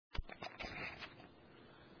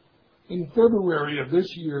In February of this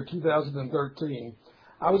year, 2013,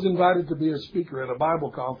 I was invited to be a speaker at a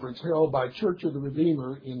Bible conference held by Church of the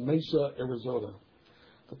Redeemer in Mesa, Arizona.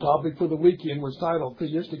 The topic for the weekend was titled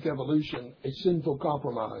Theistic Evolution, a Sinful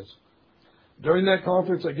Compromise. During that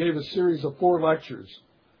conference, I gave a series of 4 lectures.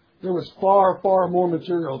 There was far more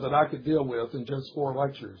material that I could deal with in just 4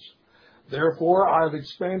 lectures. Therefore, I have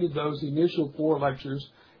expanded those initial 4 lectures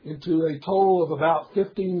into a total of about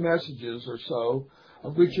 15 messages or so,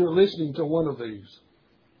 of which you're listening to one of these.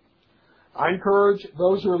 I encourage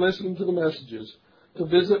those who are listening to the messages to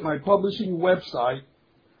visit my publishing website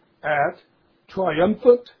at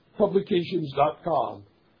triumphantpublications.com.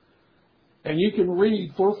 And you can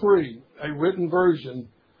read for free a written version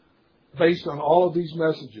based on all of these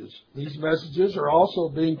messages. These messages are also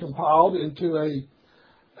being compiled into a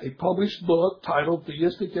published book titled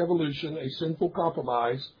Theistic Evolution, a Sinful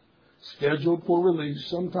Compromise, scheduled for release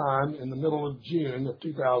sometime in the middle of June of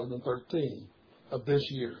 2013 of this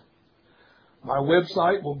year. My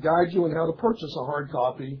website will guide you on how to purchase a hard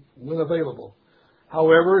copy when available.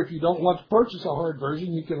 However, if you don't want to purchase a hard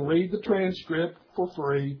version, you can read the transcript for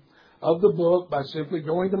free of the book by simply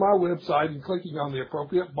going to my website and clicking on the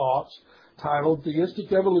appropriate box titled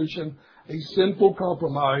Theistic Evolution, a Sinful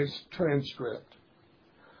Compromise Transcript.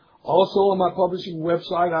 Also on my publishing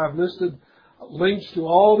website, I've listed links to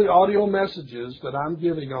all the audio messages that I'm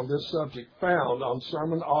giving on this subject found on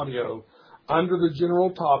sermon audio under the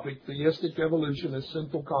general topic, Theistic Evolution, a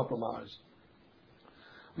Sinful Compromise.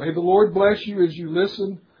 May the Lord bless you as you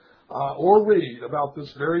listen or read about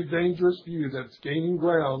this very dangerous view that's gaining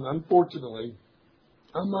ground, unfortunately,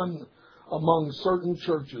 among certain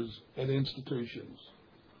churches and institutions.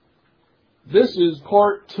 This is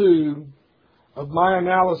part 2 of my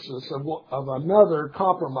analysis of another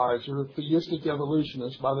compromiser, theistic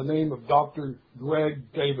evolutionist by the name of Dr. Greg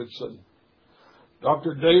Davidson.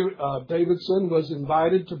 Dr. Davidson was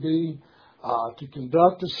invited to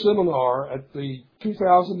conduct a seminar at the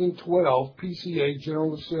 2012 PCA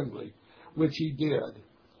General Assembly, which he did.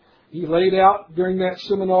 He laid out during that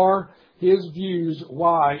seminar his views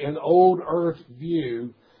why an old earth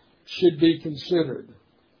view should be considered.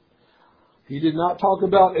 He did not talk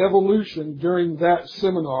about evolution during that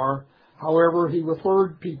seminar. However, he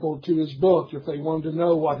referred people to his book if they wanted to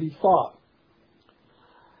know what he thought.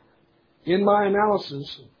 In my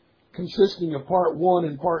analysis, consisting of part 1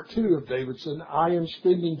 and part 2 of Davidson, I am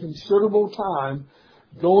spending considerable time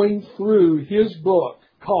going through his book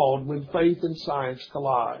called When Faith and Science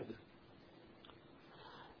Collide.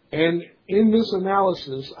 And in this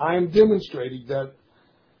analysis, I am demonstrating that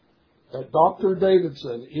Dr.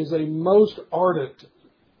 Davidson is a most ardent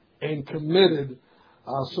and committed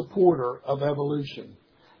supporter of evolution.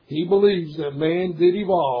 He believes that man did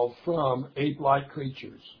evolve from ape-like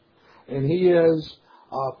creatures. And he has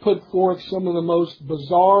put forth some of the most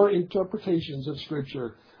bizarre interpretations of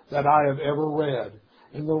Scripture that I have ever read.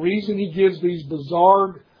 And the reason he gives these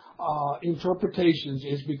bizarre interpretations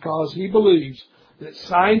is because he believes that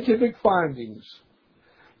scientific findings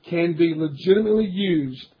can be legitimately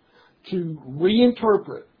used to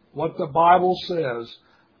reinterpret what the Bible says,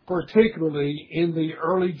 particularly in the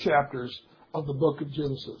early chapters of the book of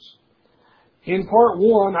Genesis. In part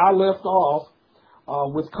 1, I left off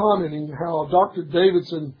with commenting how Dr.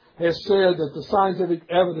 Davidson has said that the scientific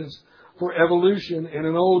evidence for evolution in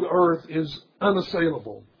an old earth is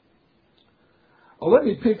unassailable. Well, let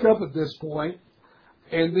me pick up at this point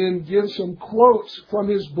and then give some quotes from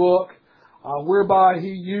his book whereby he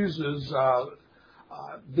uses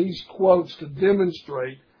these quotes to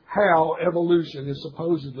demonstrate how evolution is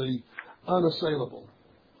supposedly unassailable.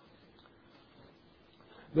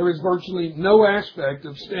 There is virtually no aspect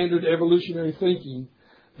of standard evolutionary thinking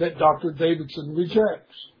that Dr. Davidson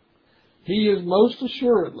rejects. He is most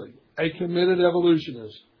assuredly a committed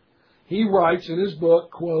evolutionist. He writes in his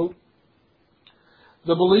book, quote,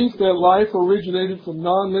 "The belief that life originated from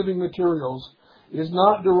non-living materials is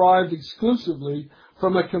not derived exclusively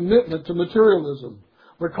from a commitment to materialism.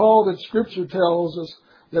 Recall that Scripture tells us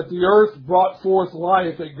that the earth brought forth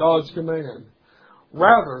life at God's command.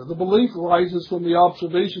 Rather, the belief arises from the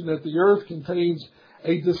observation that the earth contains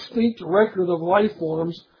a distinct record of life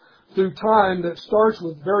forms through time that starts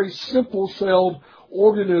with very simple-celled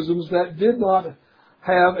organisms that did not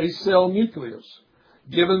have a cell nucleus.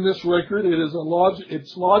 Given this record,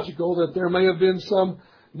 it's logical that there may have been some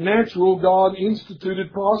natural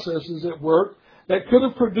God-instituted processes at work that could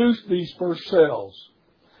have produced these first cells.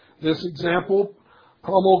 This example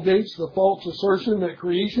promulgates the false assertion that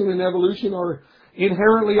creation and evolution are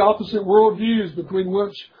inherently opposite worldviews between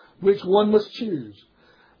which one must choose.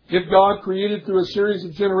 If God created through a series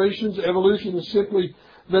of generations, evolution is simply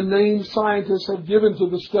the name scientists have given to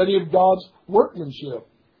the study of God's workmanship.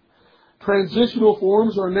 Transitional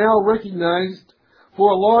forms are now recognized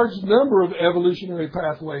for a large number of evolutionary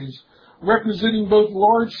pathways, representing both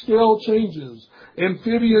large-scale changes,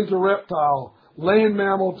 amphibian to reptile, land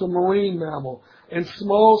mammal to marine mammal, and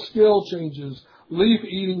small-scale changes,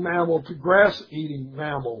 leaf-eating mammal to grass-eating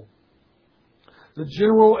mammal. The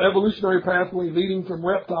general evolutionary pathway leading from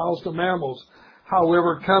reptiles to mammals,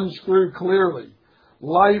 however, comes through clearly.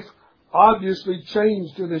 Life obviously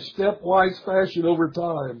changed in a stepwise fashion over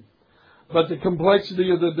time, but the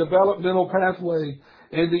complexity of the developmental pathway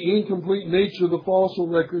and the incomplete nature of the fossil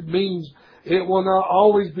record means it will not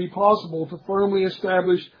always be possible to firmly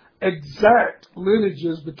establish exact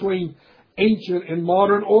lineages between ancient and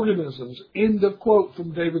modern organisms. End of quote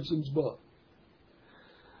from Davidson's book.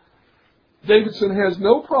 Davidson has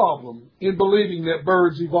no problem in believing that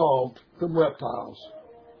birds evolved from reptiles.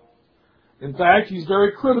 In fact, he's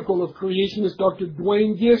very critical of creationist Dr.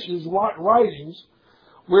 Duane Gish's writings,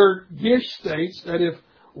 where Gish states that if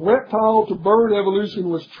reptile to bird evolution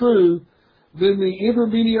was true, then the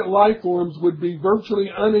intermediate life forms would be virtually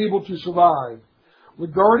unable to survive.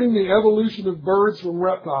 Regarding the evolution of birds from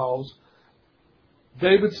reptiles,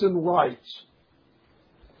 Davidson writes,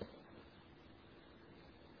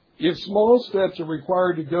 if small steps are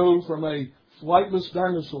required to go from a flightless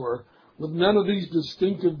dinosaur with none of these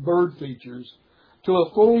distinctive bird features to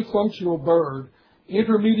a fully functional bird,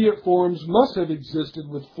 intermediate forms must have existed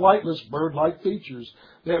with flightless bird-like features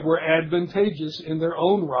that were advantageous in their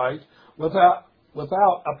own right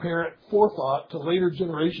without apparent forethought to later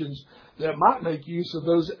generations that might make use of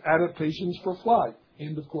those adaptations for flight.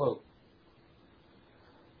 End of quote.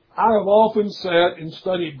 I have often sat and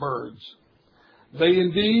studied birds. They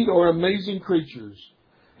indeed are amazing creatures,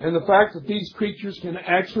 and the fact that these creatures can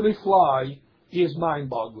actually fly is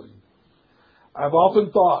mind-boggling. I've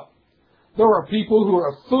often thought, there are people who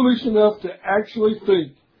are foolish enough to actually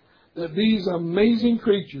think that these amazing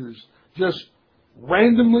creatures just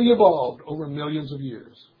randomly evolved over millions of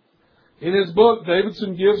years. In his book,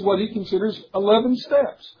 Davidson gives what he considers 11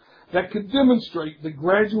 steps that could demonstrate the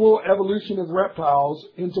gradual evolution of reptiles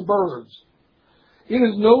into birds. It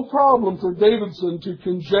is no problem for Davidson to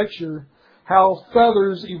conjecture how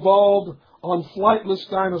feathers evolved on flightless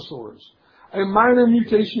dinosaurs. A minor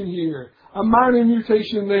mutation here, a minor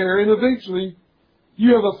mutation there, and eventually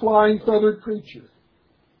you have a flying feathered creature.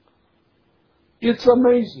 It's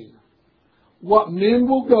amazing what men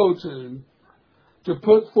will go to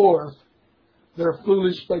put forth their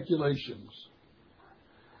foolish speculations.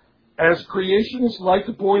 As creationists like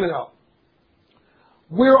to point out,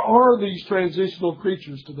 where are these transitional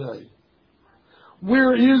creatures today?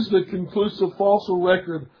 Where is the conclusive fossil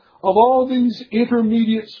record of all these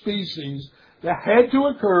intermediate species that had to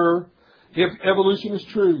occur if evolution is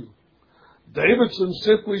true? Davidson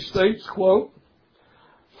simply states, quote,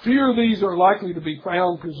 few of these are likely to be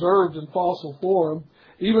found preserved in fossil form,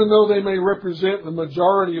 even though they may represent the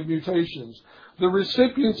majority of mutations. The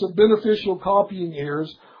recipients of beneficial copying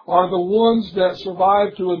errors are the ones that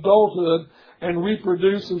survive to adulthood and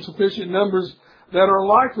reproduce in sufficient numbers that are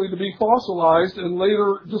likely to be fossilized and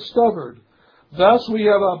later discovered. Thus, we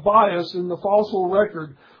have a bias in the fossil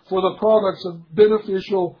record for the products of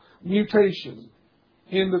beneficial mutation.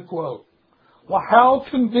 End of quote. Well, how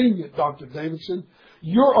convenient, Dr. Davidson.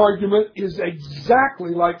 Your argument is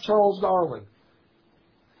exactly like Charles Darwin.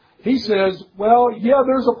 He says, well, yeah,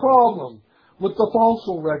 there's a problem with the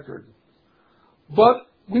fossil record, but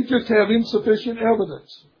we just have insufficient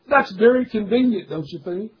evidence. That's very convenient, don't you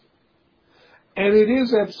think? And it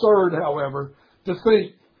is absurd, however, to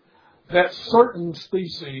think that certain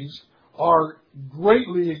species are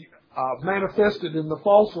greatly manifested in the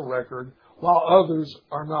fossil record while others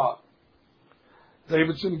are not.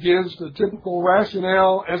 Davidson gives the typical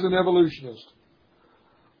rationale as an evolutionist.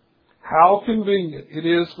 How convenient it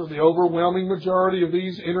is for the overwhelming majority of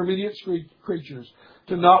these intermediate creatures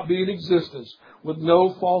to not be in existence with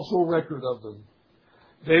no fossil record of them.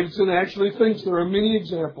 Davidson actually thinks there are many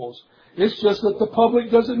examples. It's just that the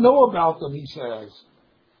public doesn't know about them, he says.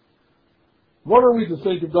 What are we to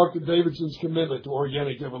think of Dr. Davidson's commitment to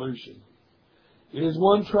organic evolution? It is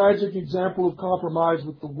one tragic example of compromise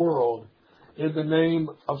with the world in the name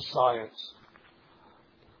of science.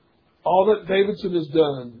 All that Davidson has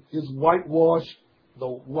done is whitewash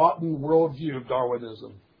the rotten worldview of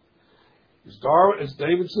Darwinism. Is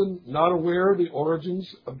Davidson not aware of the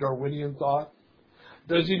origins of Darwinian thought?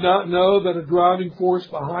 Does he not know that a driving force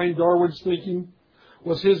behind Darwin's thinking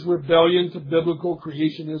was his rebellion to biblical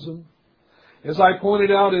creationism? As I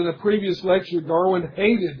pointed out in a previous lecture, Darwin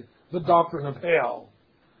hated the doctrine of hell.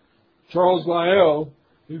 Charles Lyell,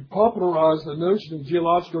 who popularized the notion of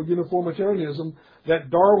geological uniformitarianism that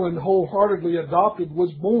Darwin wholeheartedly adopted,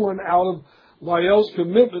 was born out of Lyell's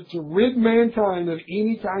commitment to rid mankind of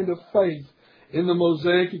any kind of faith in the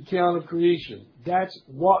Mosaic account of creation. That's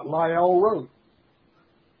what Lyell wrote.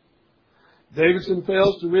 Davidson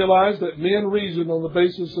fails to realize that men reason on the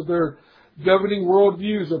basis of their governing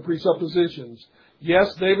worldviews or presuppositions.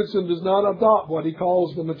 Yes, Davidson does not adopt what he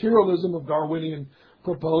calls the materialism of Darwinian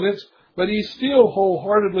proponents, but he still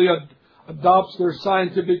wholeheartedly adopts their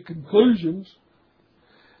scientific conclusions.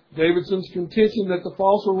 Davidson's contention that the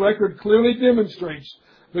fossil record clearly demonstrates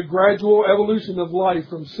the gradual evolution of life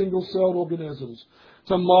from single-celled organisms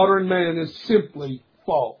to modern man is simply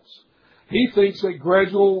false. He thinks that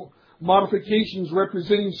gradual modifications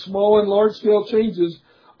representing small and large-scale changes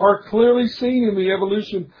are clearly seen in the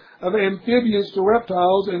evolution of amphibians to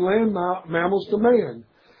reptiles and land mammals to man.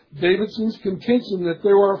 Davidson's contention that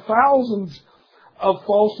there are thousands of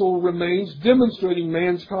fossil remains demonstrating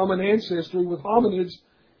man's common ancestry with hominids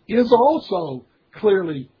is also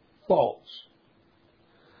clearly false.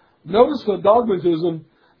 Notice the dogmatism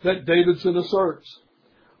that Davidson asserts,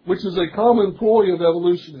 which is a common ploy of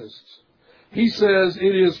evolutionists. He says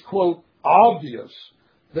it is, quote, obvious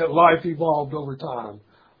that life evolved over time.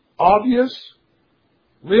 Obvious?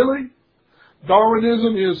 Really?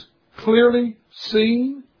 Darwinism is clearly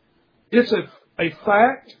seen? It's a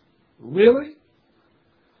fact? Really?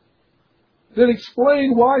 Then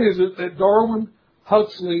explain why is it that Darwin,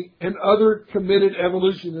 Huxley, and other committed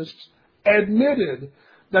evolutionists admitted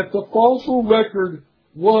that the fossil record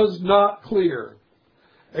was not clear.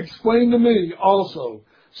 Explain to me also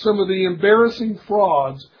some of the embarrassing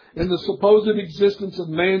frauds in the supposed existence of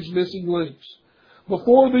man's missing links.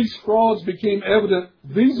 Before these frauds became evident,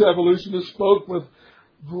 these evolutionists spoke with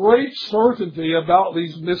great certainty about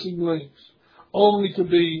these missing links, only to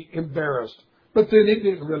be embarrassed. But then it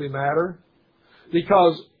didn't really matter,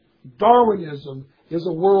 because Darwinism is a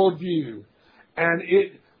worldview, and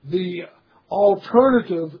the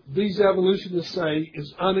alternative, these evolutionists say,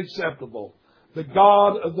 is unacceptable. The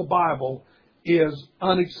God of the Bible is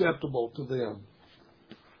unacceptable to them.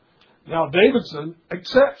 Now, Davidson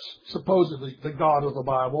accepts, supposedly, the God of the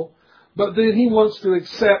Bible, but then he wants to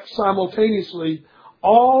accept simultaneously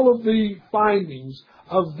all of the findings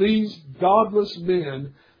of these godless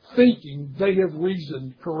men, thinking they have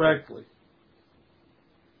reasoned correctly.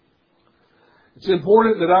 It's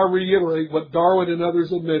important that I reiterate what Darwin and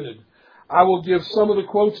others admitted. I will give some of the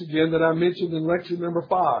quotes again that I mentioned in lecture number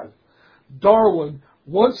 5. Darwin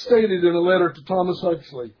once stated in a letter to Thomas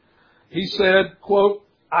Huxley, he said, quote,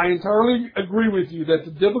 I entirely agree with you that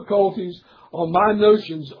the difficulties on my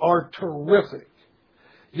notions are terrific.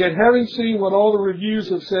 Yet having seen what all the reviews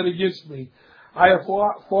have said against me, I have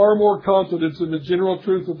far more confidence in the general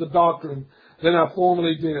truth of the doctrine than I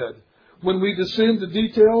formerly did. When we descend to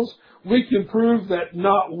details, we can prove that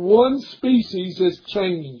not one species has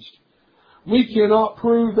changed. We cannot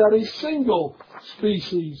prove that a single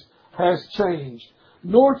species has changed.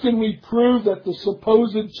 Nor can we prove that the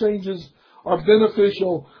supposed changes are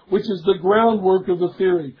beneficial, which is the groundwork of the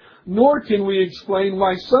theory. Nor can we explain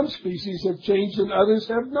why some species have changed and others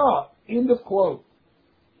have not. End of quote.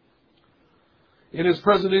 In his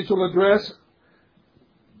presidential address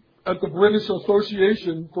at the British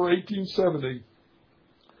Association for 1870,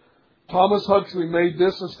 Thomas Huxley made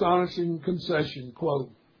this astonishing concession,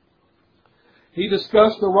 quote, he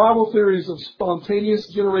discussed the rival theories of spontaneous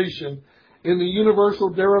generation in the universal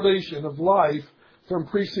derivation of life from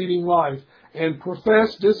preceding life, and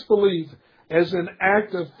professed disbelief as an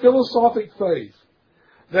act of philosophic faith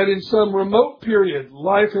that in some remote period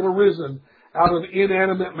life had arisen out of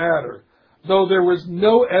inanimate matter, though there was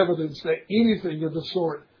no evidence that anything of the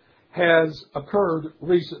sort has occurred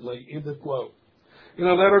recently, end of quote. In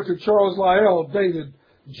a letter to Charles Lyell dated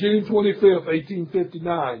June 25,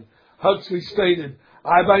 1859, Huxley stated,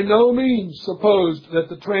 I by no means supposed that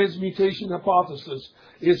the transmutation hypothesis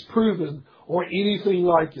is proven or anything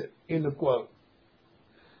like it, end of quote.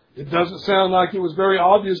 It doesn't sound like it was very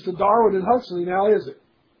obvious to Darwin and Huxley now, is it?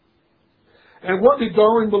 And what did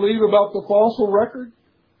Darwin believe about the fossil record?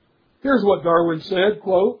 Here's what Darwin said,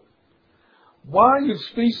 quote, why if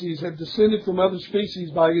species have descended from other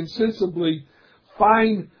species by insensibly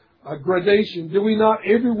fine gradation, do we not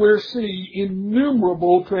everywhere see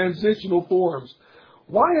innumerable transitional forms?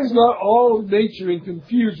 Why is not all of nature in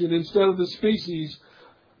confusion instead of the species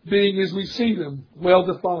being, as we see them, well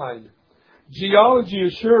defined? Geology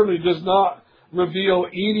assuredly does not reveal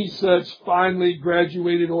any such finely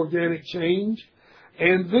graduated organic change,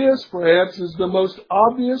 and this, perhaps, is the most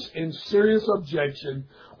obvious and serious objection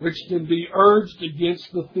which can be urged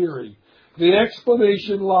against the theory. The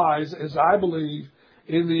explanation lies, as I believe,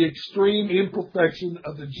 in the extreme imperfection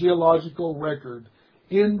of the geological record.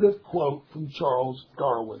 End of quote from Charles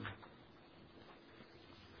Darwin.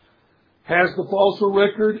 Has the fossil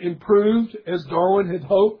record improved as Darwin had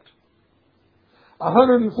hoped?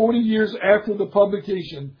 140 years after the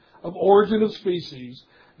publication of Origin of Species,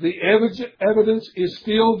 the evidence is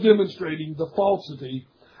still demonstrating the falsity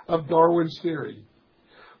of Darwin's theory.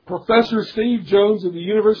 Professor Steve Jones of the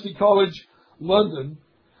University College London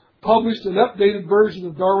published an updated version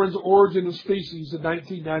of Darwin's Origin of Species in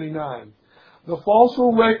 1999. The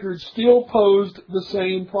fossil record still posed the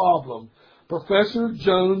same problem. Professor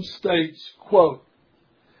Jones states, quote,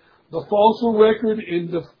 "The fossil record,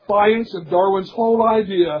 in defiance of Darwin's whole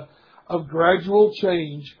idea of gradual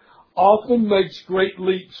change, often makes great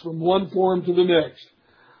leaps from one form to the next.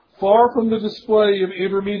 Far from the display of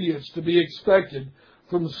intermediates to be expected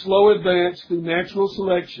from slow advance through natural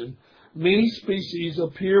selection, many species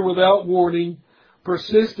appear without warning,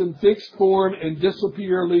 persist in fixed form, and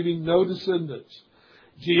disappear, leaving no descendants.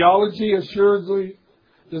 Geology assuredly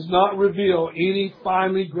does not reveal any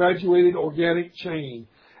finely graduated organic chain,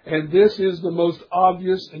 and this is the most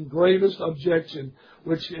obvious and gravest objection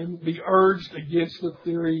which can be urged against the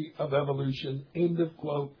theory of evolution." End of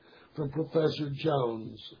quote from Professor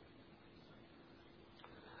Jones.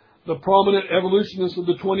 The prominent evolutionist of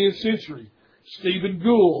the 20th century, Stephen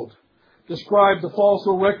Gould, described the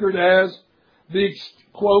fossil record as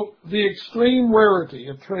quote, "the extreme rarity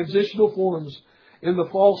of transitional forms in the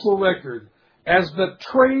fossil record as the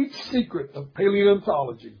trade secret of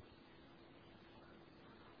paleontology."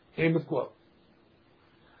 End of quote.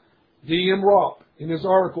 D.M. Ropp, in his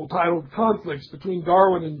article titled "Conflicts Between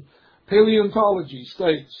Darwin and Paleontology,"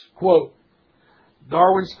 states, quote,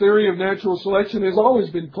 "Darwin's theory of natural selection has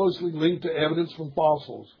always been closely linked to evidence from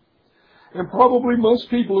fossils. And probably most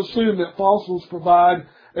people assume that fossils provide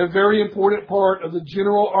a very important part of the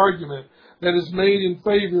general argument that is made in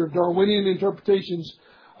favor of Darwinian interpretations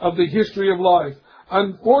of the history of life.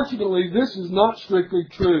 Unfortunately, this is not strictly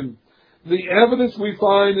true. The evidence we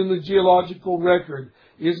find in the geological record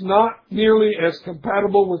is not nearly as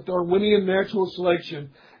compatible with Darwinian natural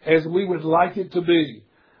selection as we would like it to be.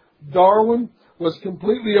 Darwin was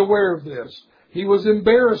completely aware of this. He was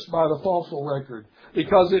embarrassed by the fossil record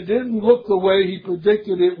because it didn't look the way he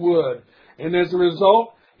predicted it would, and as a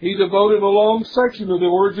result, he devoted a long section of the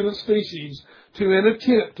Origin of Species to an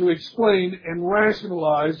attempt to explain and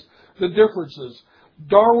rationalize the differences.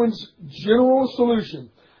 Darwin's general solution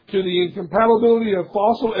to the incompatibility of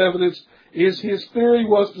fossil evidence is his theory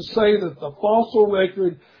was to say that the fossil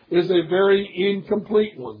record is a very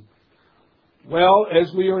incomplete one. Well,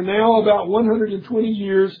 as we are now about 120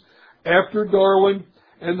 years after Darwin,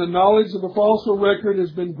 and the knowledge of the fossil record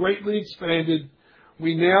has been greatly expanded,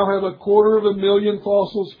 we now have 250,000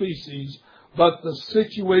 fossil species, but the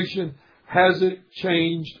situation hasn't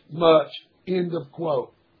changed much. End of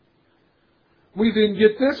quote. We then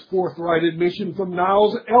get this forthright admission from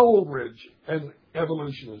Niles Eldredge, an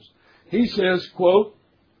evolutionist. He says, quote,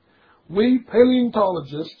 "We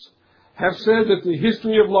paleontologists have said that the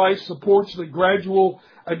history of life supports the gradual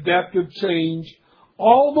adaptive change,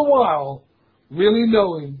 all the while really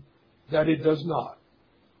knowing that it does not."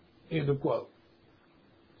 End of quote.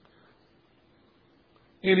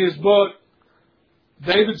 In his book,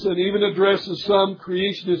 Davidson even addresses some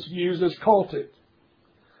creationist views as cultic.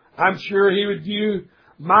 I'm sure he would view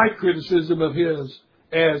my criticism of his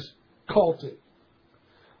as cultic.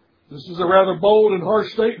 This is a rather bold and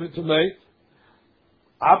harsh statement to make.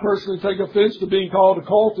 I personally take offense to being called a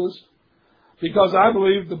cultist because I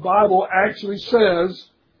believe the Bible actually says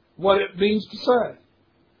what it means to say.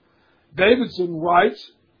 Davidson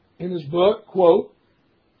writes in his book, quote,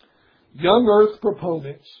 "Young Earth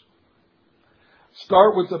proponents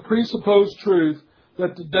start with the presupposed truth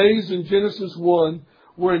that the days in Genesis 1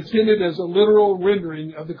 were intended as a literal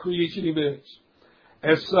rendering of the creation events.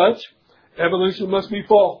 As such, evolution must be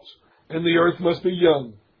false, and the earth must be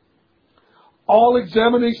young. All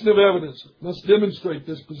examination of evidence must demonstrate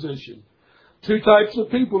this position. Two types of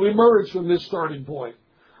people emerge from this starting point.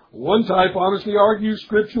 One type honestly argues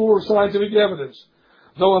scriptural or scientific evidence,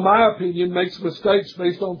 though in my opinion makes mistakes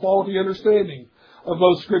based on faulty understanding of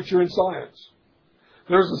both scripture and science.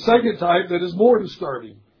 There's a second type that is more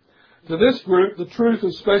disturbing. To this group, the truth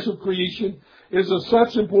of special creation is of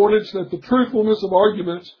such importance that the truthfulness of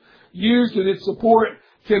arguments used in its support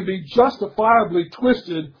can be justifiably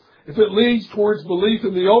twisted if it leads towards belief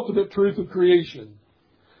in the ultimate truth of creation.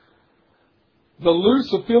 The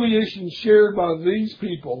loose affiliations shared by these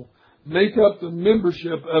people make up the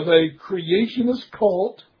membership of a creationist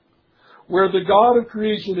cult where the God of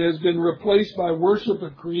creation has been replaced by worship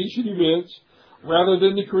of creation events rather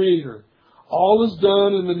than the Creator. All is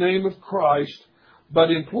done in the name of Christ, but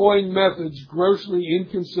employing methods grossly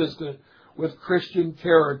inconsistent with Christian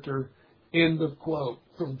character. End of quote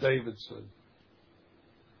from Davidson.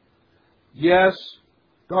 Yes,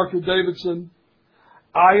 Dr. Davidson,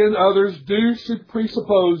 I and others do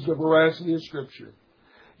presuppose the veracity of Scripture.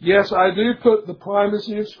 Yes, I do put the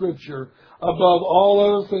primacy of Scripture above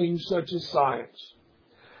all other things such as science.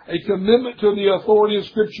 A commitment to the authority of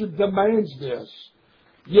Scripture demands this.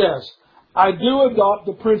 Yes, I do adopt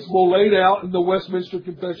the principle laid out in the Westminster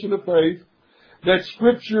Confession of Faith that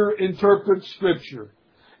Scripture interprets Scripture.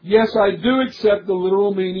 Yes, I do accept the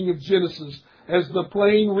literal meaning of Genesis as the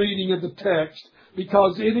plain reading of the text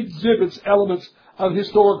because it exhibits elements of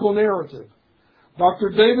historical narrative. Dr.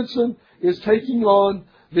 Davidson is taking on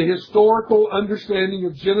the historical understanding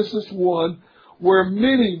of Genesis 1, where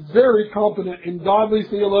many very competent and godly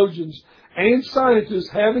theologians and scientists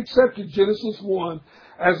have accepted Genesis 1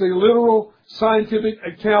 as a literal scientific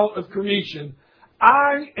account of creation.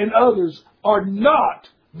 I and others are not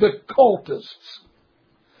the cultists.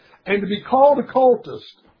 And to be called a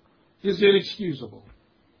cultist is inexcusable.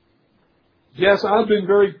 Yes, I've been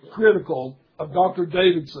very critical of Dr.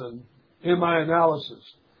 Davidson in my analysis,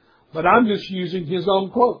 but I'm just using his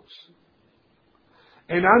own quotes.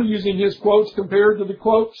 And I'm using his quotes compared to the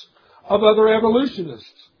quotes of other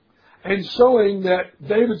evolutionists and showing that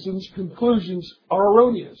Davidson's conclusions are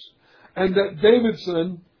erroneous and that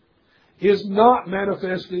Davidson is not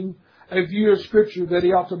manifesting a view of Scripture that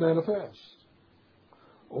he ought to manifest.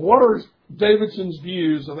 What are Davidson's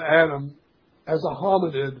views of Adam as a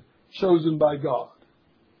hominid chosen by God?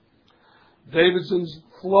 Davidson's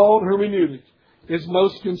flawed hermeneutic is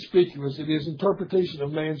most conspicuous in his interpretation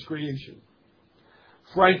of man's creation.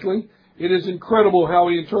 Frankly, it is incredible how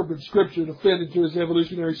he interprets Scripture to fit into his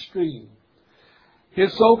evolutionary scheme.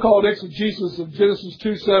 His so-called exegesis of Genesis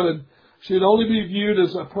 2:7 should only be viewed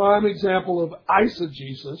as a prime example of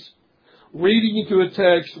eisegesis, reading into a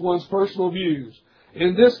text one's personal views.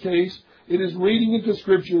 In this case, it is reading into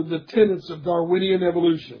Scripture the tenets of Darwinian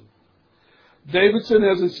evolution. Davidson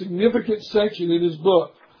has a significant section in his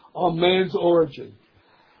book on man's origin.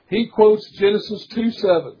 He quotes Genesis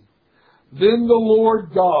 2:7. Then the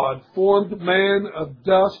Lord God formed man of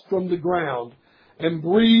dust from the ground and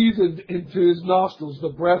breathed into his nostrils the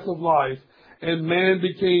breath of life, and man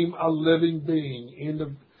became a living being. End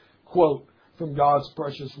of quote from God's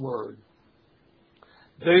precious word.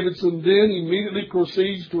 Davidson then immediately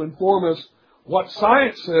proceeds to inform us what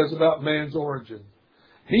science says about man's origin.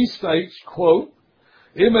 He states, quote,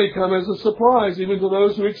 "It may come as a surprise even to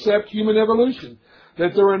those who accept human evolution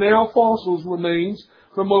that there are now fossils remains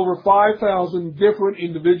from over 5,000 different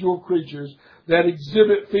individual creatures that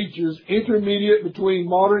exhibit features intermediate between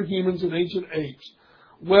modern humans and ancient apes.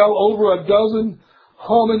 Well over a dozen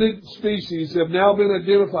hominid species have now been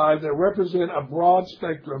identified that represent a broad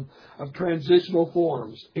spectrum of transitional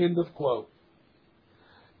forms." End of quote.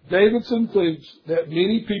 Davidson thinks that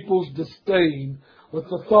many people's disdain with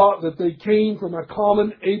the thought that they came from a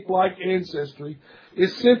common ape-like ancestry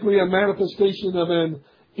is simply a manifestation of an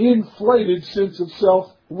inflated sense of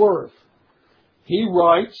self-worth. He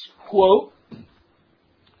writes, quote,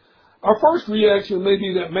 "Our first reaction may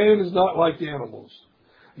be that man is not like animals.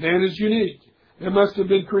 Man is unique. It must have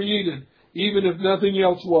been created, even if nothing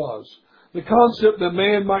else was. The concept that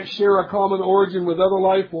man might share a common origin with other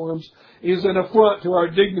life forms is an affront to our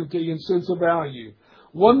dignity and sense of value.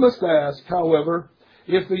 One must ask, however,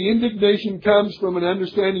 if the indignation comes from an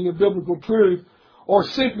understanding of biblical truth or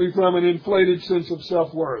simply from an inflated sense of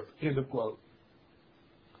self-worth." End of quote.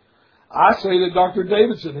 I say that Dr.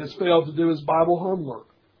 Davidson has failed to do his Bible homework.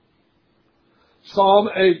 Psalm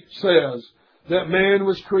 8 says that man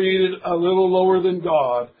was created a little lower than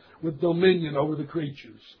God with dominion over the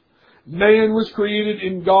creatures. Man was created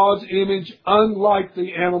in God's image, unlike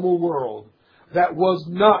the animal world that was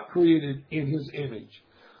not created in his image.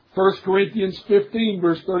 1 Corinthians 15,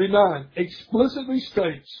 verse 39, explicitly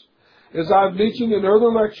states, as I've mentioned in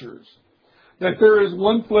other lectures, that there is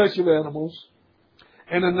one flesh of animals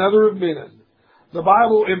and another of men. The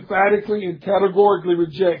Bible emphatically and categorically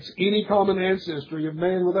rejects any common ancestry of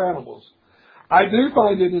man with animals. I do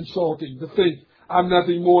find it insulting to think I'm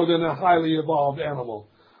nothing more than a highly evolved animal.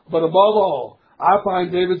 But above all, I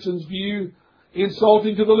find Davidson's view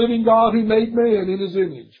insulting to the living God who made man in his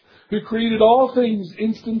image, who created all things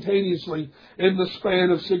instantaneously in the span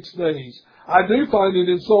of 6 days. I do find it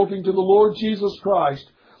insulting to the Lord Jesus Christ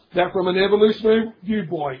that from an evolutionary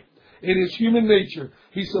viewpoint, in his human nature,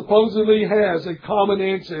 he supposedly has a common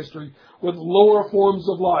ancestry with lower forms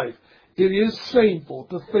of life. It is shameful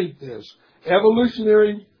to think this.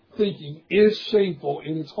 Evolutionary thinking is shameful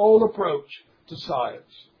in its whole approach to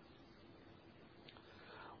science.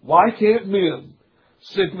 Why can't men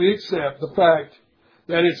simply accept the fact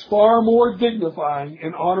that it's far more dignifying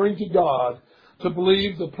and honoring to God to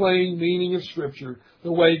believe the plain meaning of Scripture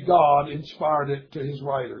the way God inspired it to His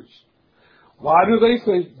writers? Why do they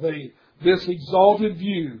think this exalted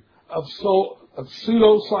view of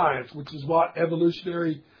pseudoscience, which is what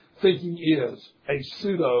evolutionary thinking is, a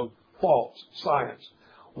pseudo-false science?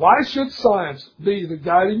 Why should science be the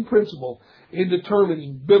guiding principle in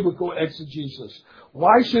determining biblical exegesis?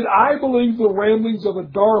 Why should I believe the ramblings of a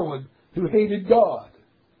Darwin who hated God?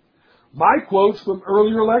 My quotes from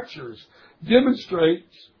earlier lectures demonstrate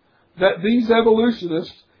that these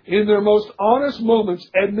evolutionists, in their most honest moments,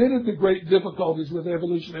 admitted the great difficulties with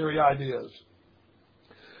evolutionary ideas.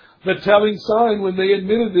 The telling sign when they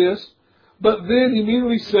admitted this, but then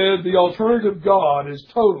immediately said the alternative God is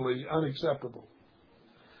totally unacceptable.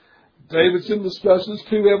 Davidson discusses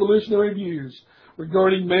two evolutionary views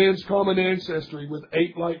regarding man's common ancestry with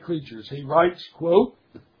ape-like creatures. He writes, quote,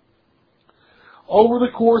 "Over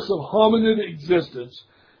the course of hominid existence,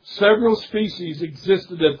 several species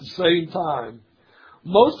existed at the same time.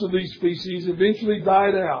 Most of these species eventually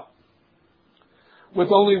died out,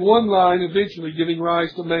 with only one line eventually giving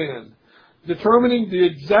rise to man. Determining the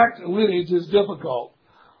exact lineage is difficult.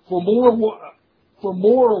 For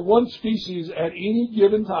more, one species at any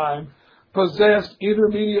given time possessed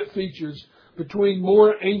intermediate features between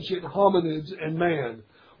more ancient hominids and man.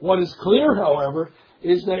 What is clear, however,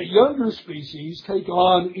 is that younger species take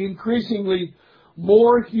on increasingly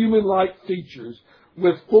more human-like features,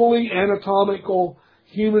 with fully anatomical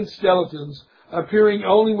human skeletons appearing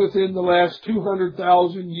only within the last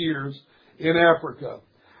 200,000 years in Africa.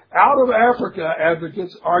 Out of Africa,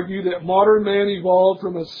 advocates argue that modern man evolved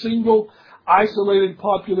from a single isolated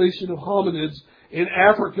population of hominids in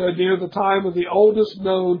Africa near the time of the oldest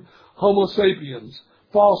known Homo sapiens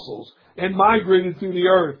fossils and migrated through the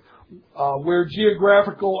earth, where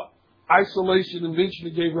geographical isolation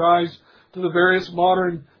eventually gave rise to the various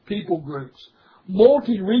modern people groups.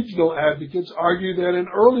 Multi-regional advocates argue that an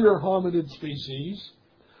earlier hominid species,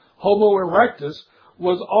 Homo erectus,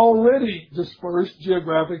 was already dispersed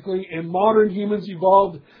geographically, and modern humans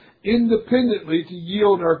evolved independently to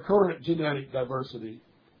yield our current genetic diversity."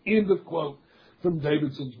 End of quote from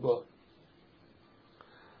Davidson's book.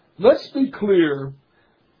 Let's be clear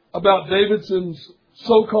about Davidson's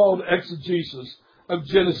so-called exegesis of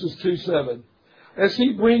Genesis 2:7, as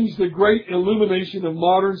he brings the great illumination of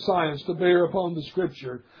modern science to bear upon the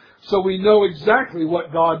Scripture, so we know exactly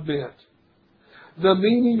what God meant. The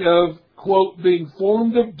meaning of, quote, "being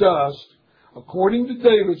formed of dust," according to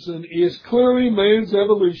Davidson, is clearly man's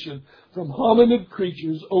evolution from hominid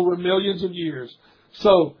creatures over millions of years.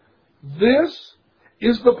 So, this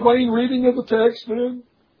is the plain reading of the text, then?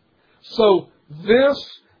 So,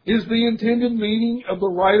 this is the intended meaning of the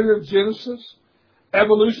writer of Genesis?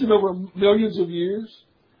 Evolution over millions of years?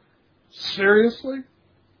 Seriously?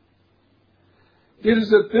 It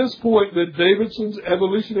is at this point that Davidson's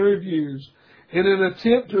evolutionary views, in an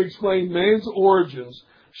attempt to explain man's origins,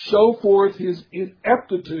 show forth his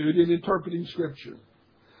ineptitude in interpreting Scripture.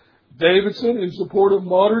 Davidson, in support of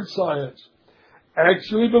modern science,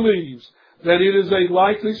 actually believes that it is a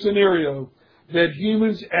likely scenario that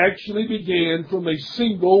humans actually began from a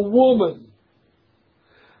single woman.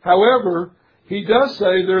 However, he does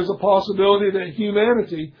say there is a possibility that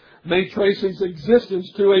humanity may trace its existence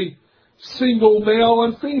to a single male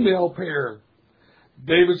and female pair.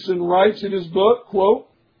 Davidson writes in his book, quote,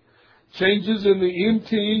 "Changes in the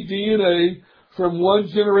mtDNA from one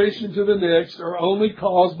generation to the next are only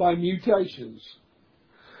caused by mutations.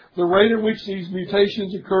 The rate at which these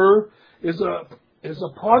mutations occur is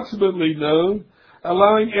approximately known,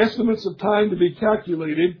 allowing estimates of time to be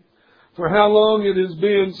calculated for how long it has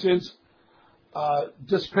been since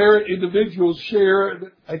disparate individuals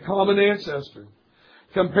share a common ancestor.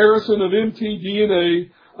 Comparison of mtDNA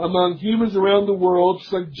among humans around the world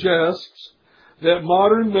suggests that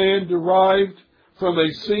modern man derived from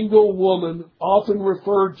a single woman, often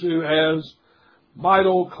referred to as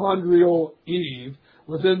mitochondrial Eve,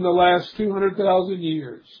 within the last 200,000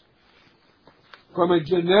 years. From a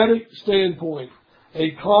genetic standpoint,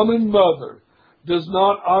 a common mother does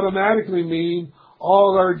not automatically mean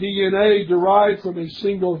all our DNA derived from a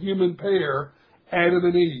single human pair, Adam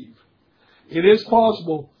and Eve. It is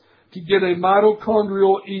possible to get a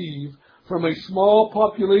mitochondrial Eve from a small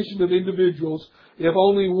population of individuals if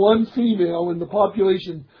only one female in the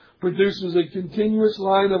population produces a continuous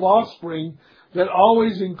line of offspring that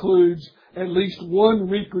always includes at least one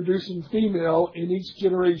reproducing female in each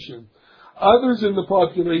generation. Others in the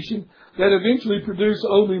population that eventually produce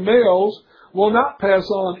only males will not pass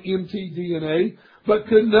on mtDNA, but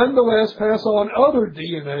could nonetheless pass on other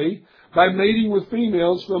DNA by mating with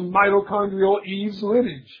females from mitochondrial Eve's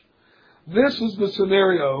lineage. This is the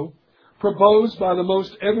scenario proposed by the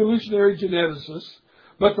most evolutionary geneticists,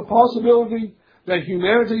 but the possibility that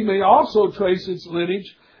humanity may also trace its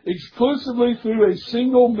lineage exclusively through a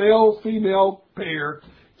single male-female pair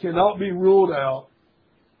cannot be ruled out.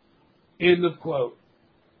 End of quote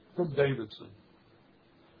from Davidson.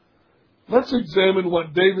 Let's examine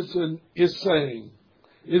what Davidson is saying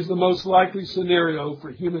is the most likely scenario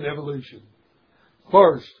for human evolution.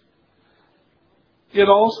 First, it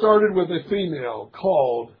all started with a female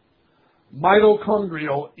called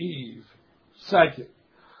mitochondrial Eve. Second,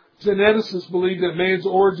 geneticists believe that man's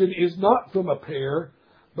origin is not from a pair,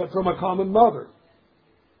 but from a common mother.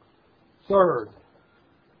 Third,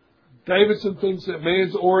 Davidson thinks that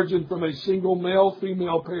man's origin from a single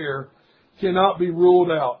male-female pair cannot be ruled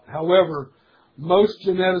out. However, most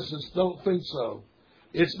geneticists don't think so.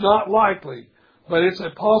 It's not likely, but it's a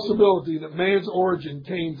possibility that man's origin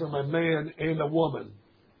came from a man and a woman.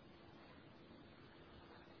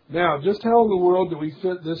 Now, just how in the world do we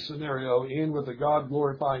fit this scenario in with the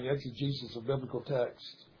God-glorifying exegesis of biblical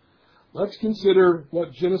texts? Let's consider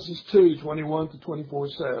what Genesis 2:21-24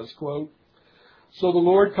 says, quote, "So the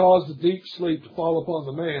Lord caused a deep sleep to fall upon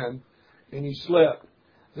the man, and he slept.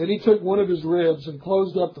 Then he took one of his ribs and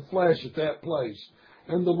closed up the flesh at that place.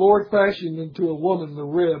 And the Lord fashioned into a woman the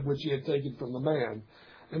rib which he had taken from the man,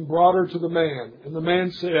 and brought her to the man. And the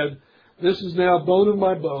man said, This is now bone of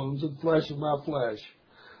my bones and flesh of my flesh.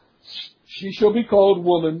 She shall be called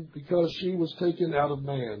woman, because she was taken out of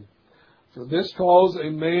man. For this cause a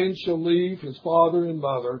man shall leave his father and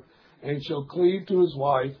mother, and shall cleave to his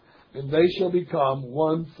wife, and they shall become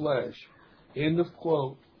one flesh." End of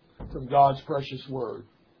quote from God's precious word.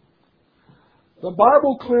 The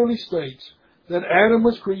Bible clearly states that Adam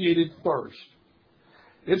was created first.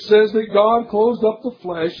 It says that God closed up the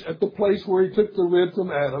flesh at the place where he took the rib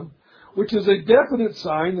from Adam, which is a definite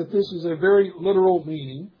sign that this is a very literal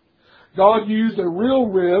meaning. God used a real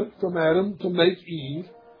rib from Adam to make Eve.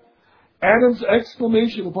 Adam's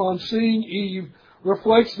exclamation upon seeing Eve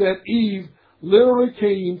reflects that Eve literally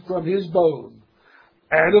came from his bone.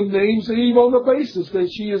 Adam names Eve on the basis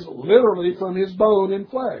that she is literally from his bone and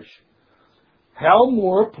flesh. How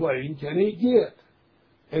more plain can it get?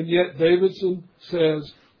 And yet Davidson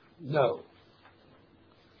says no.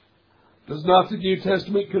 Does not the New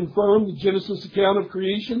Testament confirm the Genesis account of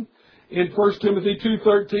creation in 1 Timothy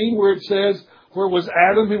 2:13, where it says, "For it was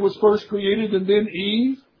Adam who was first created and then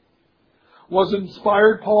Eve"? Was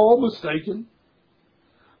inspired Paul mistaken?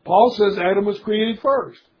 Paul says Adam was created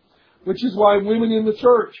first, which is why women in the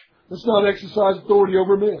church must not exercise authority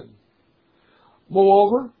over men.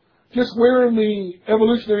 Moreover, just where in the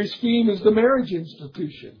evolutionary scheme is the marriage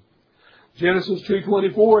institution? Genesis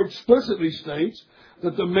 2:24 explicitly states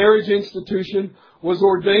that the marriage institution was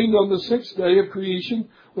ordained on the sixth day of creation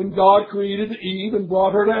when God created Eve and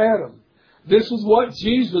brought her to Adam. This is what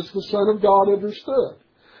Jesus, the Son of God, understood.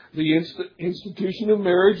 The institution of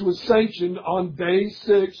marriage was sanctioned on day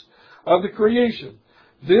 6 of the creation.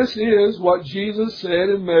 This is what Jesus said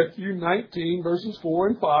in Matthew 19, verses 4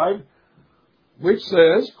 and 5, which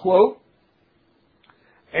says, quote,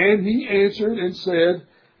 "And he answered and said,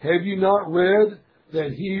 Have you not read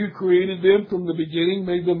that he who created them from the beginning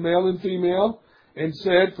made them male and female, and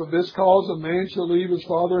said, For this cause a man shall leave his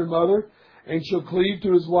father and mother, and shall cleave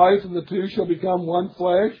to his wife, and the two shall become one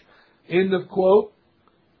flesh." End of quote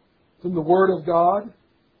from the Word of God,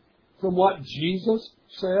 from what Jesus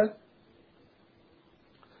said.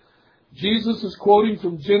 Jesus is quoting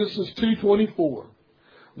from Genesis 2:24,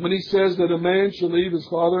 when he says that a man shall leave his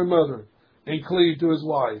father and mother and cleave to his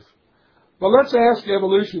wife. But let's ask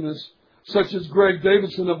evolutionists such as Greg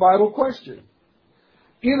Davidson a vital question.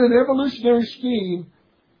 In an evolutionary scheme,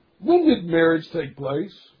 when did marriage take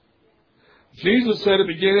place? Jesus said it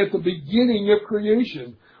began at the beginning of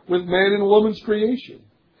creation, with man and woman's creation.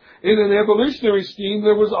 In an evolutionary scheme,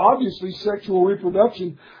 there was obviously sexual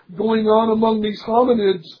reproduction going on among these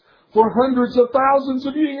hominids for hundreds of thousands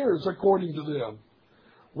of years, according to them.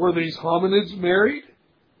 Were these hominids married?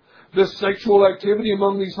 The sexual activity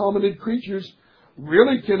among these hominid creatures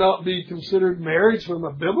really cannot be considered marriage from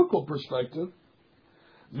a biblical perspective.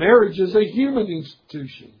 Marriage is a human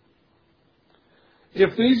institution.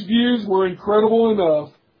 If these views were incredible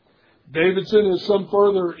enough, Davidson has some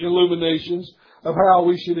further illuminations of how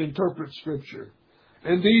we should interpret Scripture.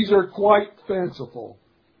 And these are quite fanciful.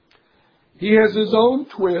 He has his own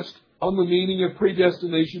twist on the meaning of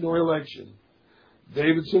predestination or election.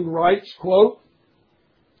 Davidson writes, quote,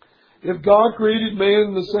 "If God created man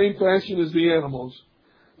in the same fashion as the animals,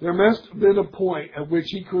 there must have been a point at which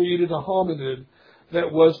he created a hominid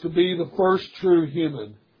that was to be the first true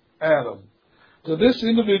human, Adam. To this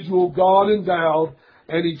individual, God endowed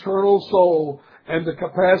an eternal soul and the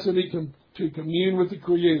capacity to commune with the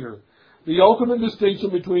Creator, the ultimate distinction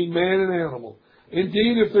between man and animal.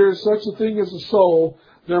 Indeed, if there is such a thing as a soul,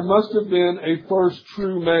 there must have been a first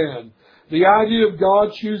true man. The idea of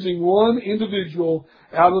God choosing one individual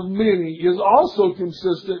out of many is also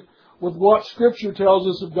consistent with what Scripture tells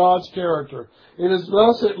us of God's character. It is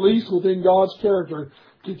thus at least within God's character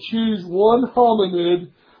to choose one hominid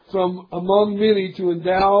from among many to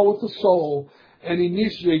endow with the soul and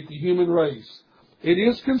initiate the human race. It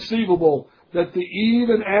is conceivable that the Eve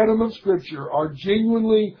and Adam of Scripture are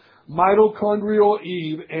genuinely mitochondrial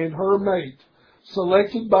Eve and her mate,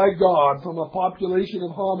 selected by God from a population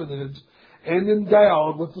of hominids and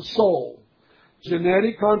endowed with the soul.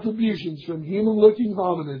 Genetic contributions from human-looking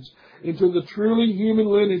hominids into the truly human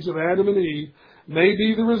lineage of Adam and Eve may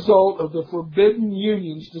be the result of the forbidden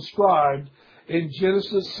unions described in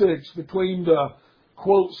Genesis 6 between the,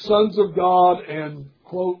 quote, sons of God and,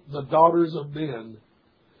 quote, the daughters of men,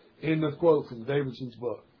 end of quote from Davidson's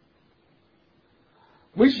book.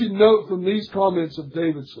 We should note from these comments of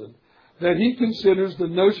Davidson that he considers the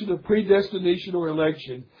notion of predestination or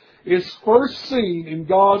election is first seen in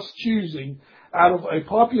God's choosing out of a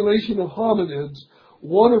population of hominids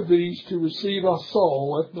one of these to receive a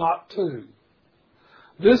soul, if not two.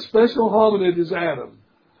 This special hominid is Adam.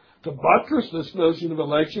 To buttress this notion of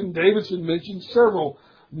election, Davidson mentions several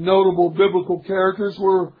notable biblical characters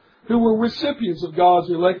who were recipients of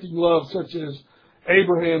God's electing love, such as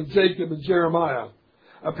Abraham, Jacob, and Jeremiah.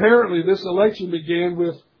 Apparently, this election began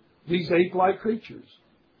with these ape-like creatures.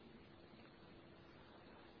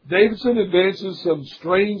 Davidson advances some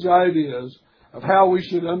strange ideas of how we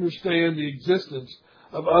should understand the existence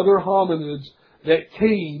of other hominids that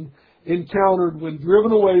Cain encountered when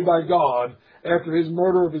driven away by God after his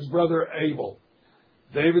murder of his brother Abel.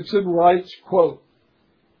 Davidson writes, quote,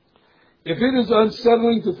 "If it is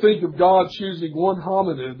unsettling to think of God choosing one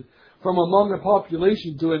hominid from among a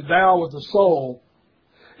population to endow with a soul,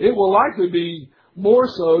 it will likely be more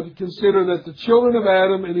so to consider that the children of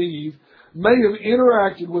Adam and Eve may have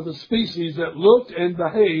interacted with a species that looked and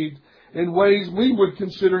behaved in ways we would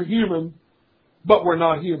consider human, but were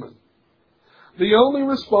not human. The only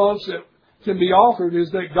response that can be offered is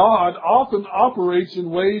that God often operates in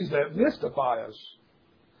ways that mystify us.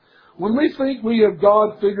 When we think we have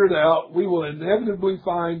God figured out, we will inevitably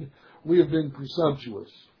find we have been presumptuous.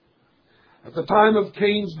 At the time of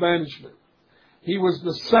Cain's banishment, he was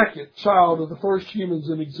the second child of the first humans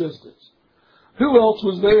in existence. Who else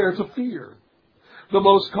was there to fear? The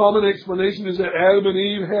most common explanation is that Adam and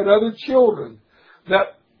Eve had other children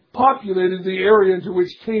that populated the area into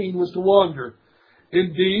which Cain was to wander.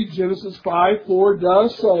 Indeed, Genesis 5:4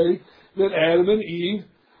 does say that Adam and Eve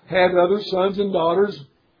had other sons and daughters,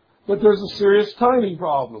 but there's a serious timing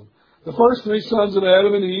problem. The first three sons of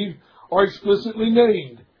Adam and Eve are explicitly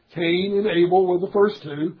named. Cain and Abel were the first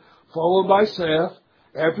two, followed by Seth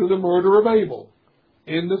after the murder of Abel.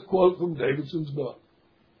 End of quote from Davidson's book.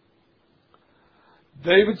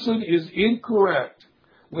 Davidson is incorrect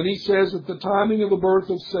when he says that the timing of the birth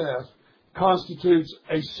of Seth constitutes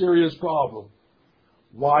a serious problem.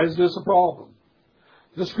 Why is this a problem?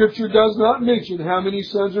 The Scripture does not mention how many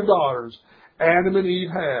sons or daughters Adam and Eve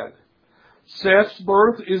had. Seth's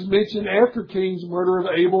birth is mentioned after Cain's murder of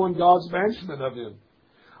Abel and God's banishment of him.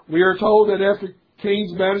 We are told that after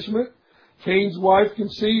Cain's banishment, Cain's wife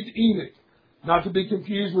conceived Enoch, not to be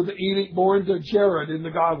confused with the Enoch born to Jared in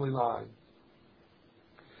the godly line.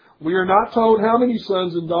 We are not told how many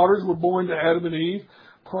sons and daughters were born to Adam and Eve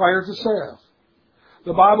prior to Seth.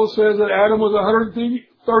 The Bible says that Adam was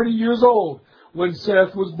 130 years old when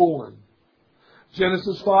Seth was born.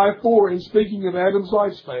 Genesis 5:4, in speaking of Adam's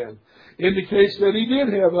lifespan, indicates that he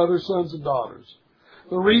did have other sons and daughters.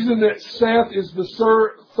 The reason that Seth is the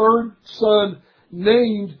third son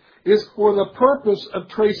named is for the purpose of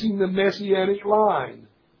tracing the messianic line.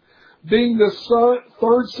 Being the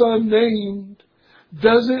third son named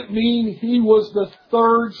doesn't mean he was the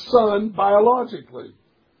third son biologically.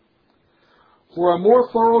 For a more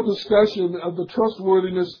thorough discussion of the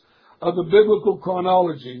trustworthiness of the biblical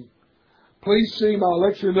chronology, please see my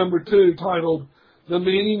lecture number 2 titled, The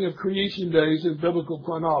Meaning of Creation Days in Biblical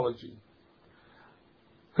Chronology.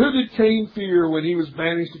 Who did Cain fear when he was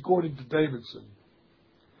banished according to Davidson?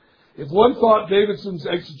 If one thought Davidson's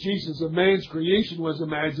exegesis of man's creation was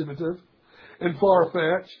imaginative and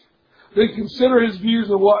far-fetched, then consider his views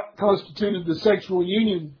of what constituted the sexual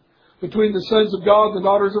union between the sons of God and the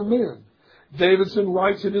daughters of men. Davidson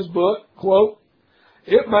writes in his book, quote,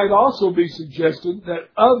 "It might also be suggested that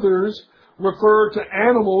others refer to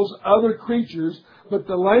animals, other creatures, but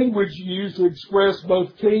the language used to express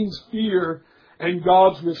both Cain's fear and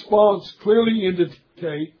God's response clearly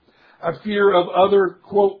indicate a fear of other,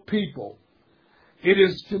 quote, people. It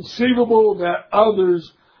is conceivable that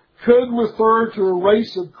others could refer to a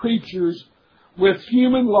race of creatures with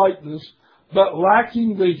human likeness, but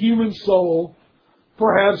lacking the human soul,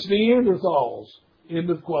 perhaps Neanderthals," end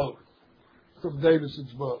of quote, from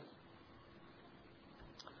Davidson's book.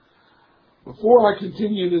 Before I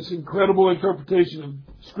continue this incredible interpretation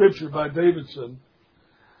of Scripture by Davidson,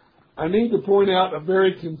 I need to point out a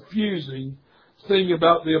very confusing thing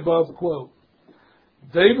about the above quote.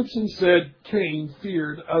 Davidson said Cain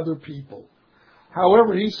feared other people.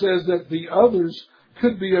 However, he says that the others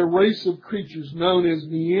could be a race of creatures known as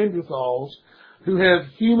Neanderthals who have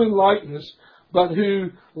human likeness but who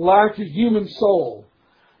lack a human soul.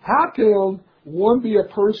 How can one be a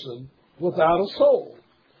person without a soul?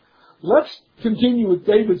 Let's continue with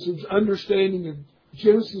Davidson's understanding of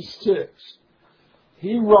Genesis 6.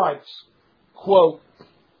 He writes, quote,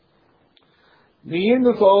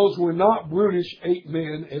 "Neanderthals were not brutish ape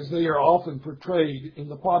men as they are often portrayed in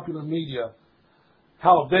the popular media."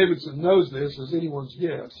 How Davidson knows this is anyone's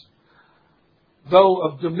guess. "Though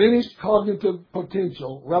of diminished cognitive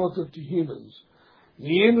potential relative to humans,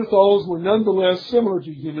 Neanderthals were nonetheless similar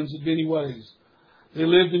to humans in many ways. They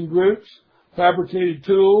lived in groups, fabricated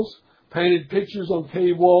tools, painted pictures on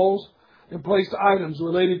cave walls, and placed items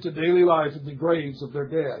related to daily life in the graves of their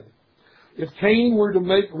dead. If Cain were to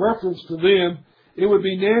make reference to them, it would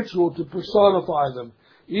be natural to personify them,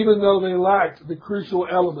 even though they lacked the crucial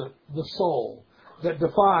element, the soul, that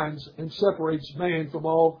defines and separates man from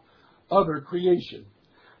all other creation.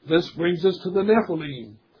 This brings us to the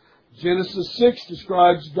Nephilim. Genesis 6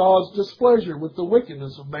 describes God's displeasure with the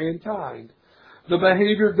wickedness of mankind. The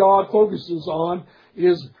behavior God focuses on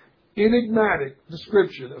is enigmatic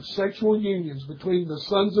description of sexual unions between the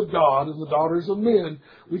sons of God and the daughters of men,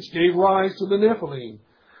 which gave rise to the Nephilim.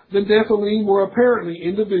 The Nephilim were apparently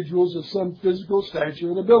individuals of some physical stature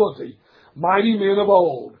and ability, mighty men of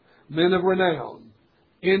old, men of renown."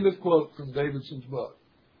 End of quote from Davidson's book.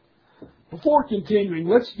 Before continuing,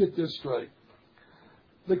 let's get this straight.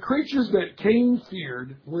 The creatures that Cain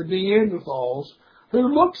feared were Neanderthals who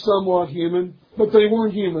looked somewhat human, but they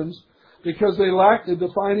weren't humans because they lacked the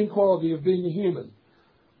defining quality of being a human,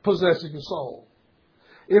 possessing a soul.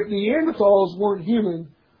 If Neanderthals weren't human,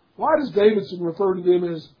 why does Davidson refer to them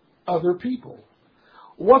as other people?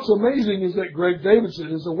 What's amazing is that Greg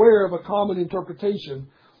Davidson is aware of a common interpretation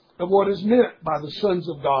of what is meant by the sons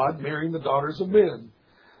of God marrying the daughters of men.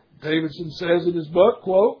 Davidson says in his book,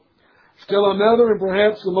 quote, "Still another and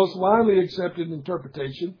perhaps the most widely accepted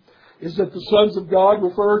interpretation is that the sons of God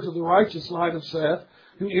refer to the righteous line of Seth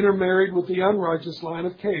who intermarried with the unrighteous line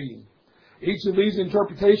of Cain. Each of these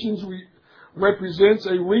interpretations represents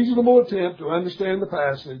a reasonable attempt to understand the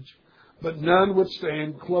passage, but none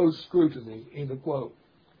withstand close scrutiny," end of quote.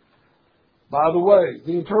 By the way,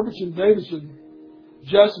 the interpretation Davidson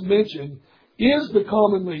just mentioned is the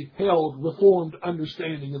commonly held Reformed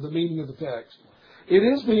understanding of the meaning of the text. It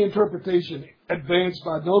is the interpretation advanced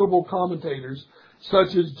by notable commentators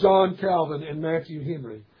such as John Calvin and Matthew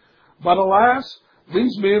Henry. But alas,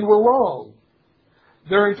 these men were wrong.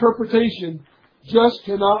 Their interpretation just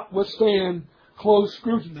cannot withstand close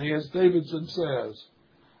scrutiny, as Davidson says.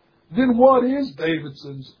 Then what is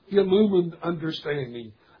Davidson's illumined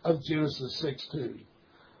understanding of Genesis 6:2?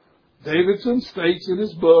 Davidson states in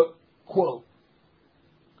his book, quote,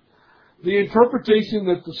 "The interpretation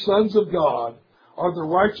that the sons of God are the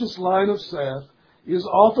righteous line of Seth is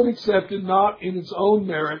often accepted not in its own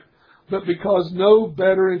merit, but because no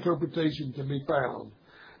better interpretation can be found.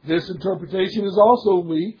 This interpretation is also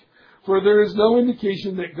weak, for there is no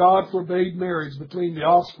indication that God forbade marriage between the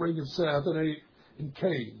offspring of Seth and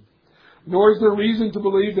Cain. Nor is there reason to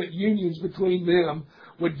believe that unions between them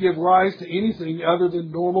would give rise to anything other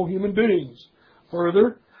than normal human beings.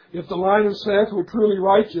 Further, if the line of Seth were truly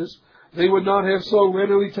righteous, they would not have so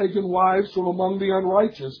readily taken wives from among the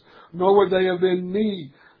unrighteous, nor would they have been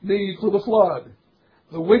need for the flood.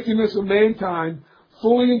 The wickedness of mankind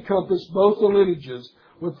fully encompassed both the lineages,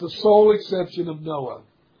 with the sole exception of Noah.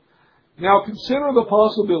 Now consider the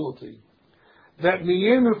possibility that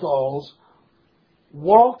Neanderthals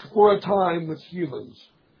walked for a time with humans.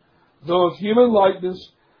 Though of human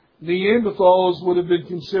likeness, Neanderthals would have been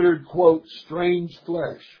considered, quote, strange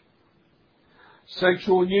flesh.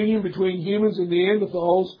 Sexual union between humans and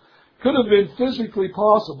Neanderthals could have been physically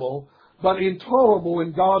possible, but intolerable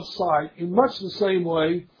in God's sight in much the same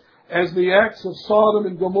way as the acts of Sodom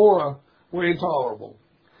and Gomorrah were intolerable.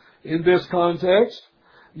 In this context,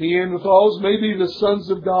 Neanderthals may be the sons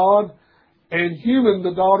of God and human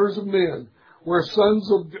the daughters of men, where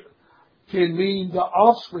sons of can mean the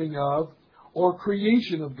offspring of or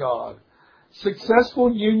creation of God.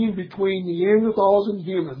 Successful union between Neanderthals and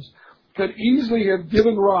humans could easily have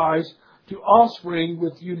given rise to offspring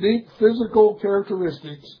with unique physical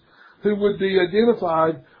characteristics who would be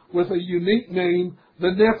identified with a unique name, the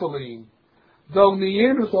Nephilim. Though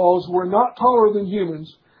Neanderthals were not taller than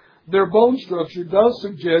humans, their bone structure does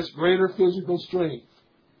suggest greater physical strength.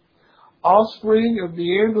 Offspring of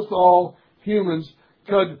Neanderthal humans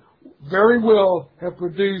could very well have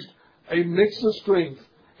produced a mix of strength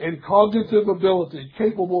and cognitive ability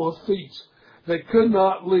capable of feats that could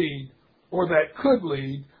not lead, or that could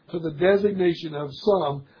lead, to the designation of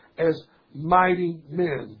some as mighty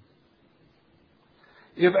men.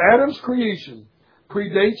 If Adam's creation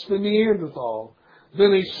predates the Neanderthal,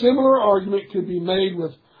 then a similar argument could be made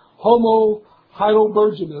with Homo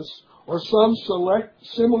heidelbergensis or some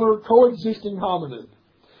similar coexisting hominid.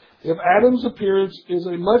 If Adam's appearance is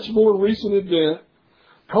a much more recent event,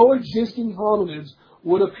 coexisting hominids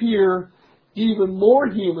would appear even more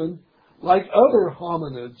human, like other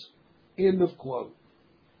hominids. End of quote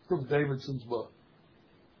from Davidson's book.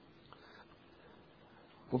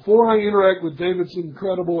 Before I interact with Davidson's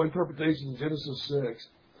incredible interpretation of Genesis 6,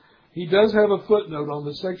 he does have a footnote on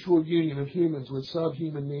the sexual union of humans with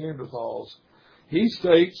subhuman Neanderthals. He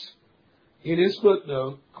states in his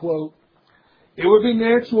footnote, quote, "It would be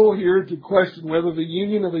natural here to question whether the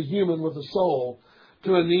union of a human with a soul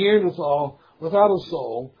to a Neanderthal without a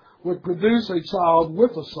soul would produce a child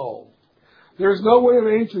with a soul. There is no way of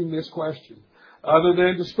answering this question, other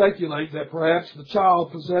than to speculate that perhaps the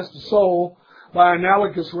child possessed a soul by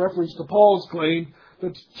analogous reference to Paul's claim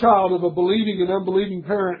that the child of a believing and unbelieving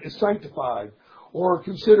parent is sanctified or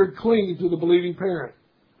considered clean to the believing parent.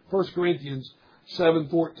 1 Corinthians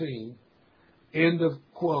 7:14. End of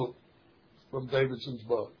quote from Davidson's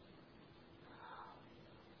book.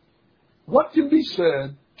 What can be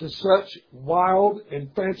said to such wild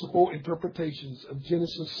and fanciful interpretations of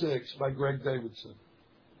Genesis 6 by Greg Davidson?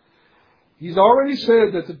 He's already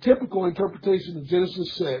said that the typical interpretation of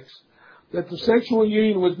Genesis 6, that the sexual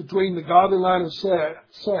union was between the godly line of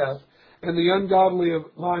Seth and the ungodly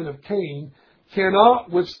line of Cain, cannot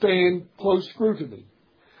withstand close scrutiny.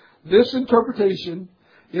 This interpretation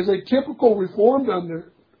is a typical Reformed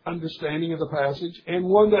understanding of the passage, and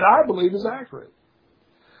one that I believe is accurate.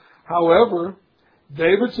 However,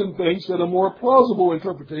 Davidson thinks that a more plausible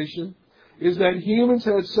interpretation is that humans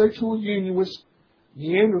had sexual union with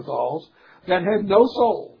Neanderthals that had no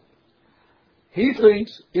soul. He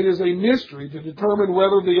thinks it is a mystery to determine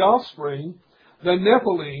whether the offspring, the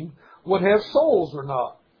Nephilim, would have souls or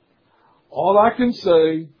not. All I can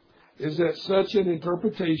say is that such an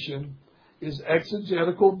interpretation is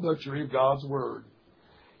exegetical butchery of God's Word.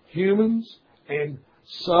 Humans and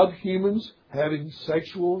subhumans having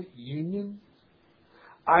sexual union?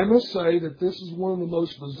 I must say that this is one of the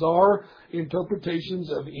most bizarre interpretations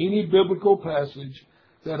of any biblical passage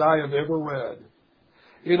that I have ever read.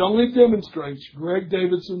 It only demonstrates Greg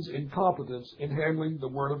Davidson's incompetence in handling the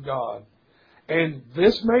Word of God. And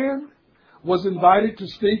this man was invited to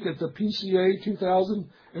speak at the PCA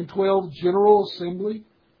 2012 General Assembly.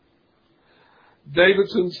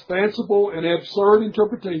 Davidson's fanciful and absurd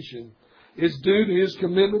interpretation is due to his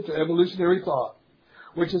commitment to evolutionary thought,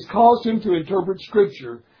 which has caused him to interpret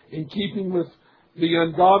Scripture in keeping with the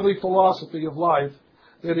ungodly philosophy of life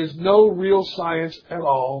that is no real science at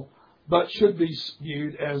all, but should be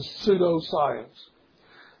viewed as pseudoscience.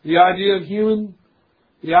 The idea of human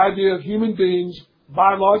beings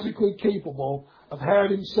biologically capable of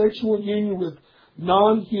having sexual union with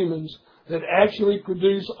non-humans that actually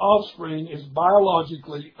produce offspring is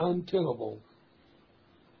biologically untenable.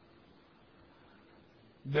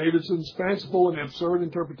 Davidson's fanciful and absurd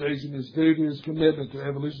interpretation is due to his commitment to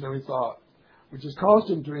evolutionary thought, which has caused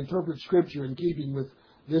him to interpret Scripture in keeping with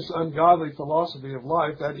this ungodly philosophy of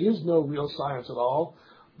life that is no real science at all,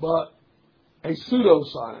 but a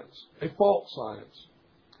pseudoscience, a false science.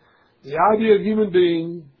 The idea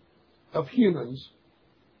of humans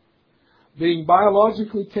being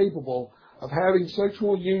biologically capable of having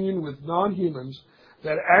sexual union with non-humans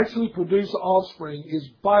that actually produce offspring is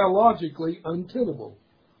biologically untenable.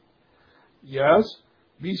 Yes,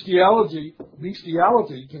 bestiality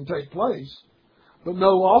can take place, but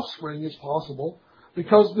no offspring is possible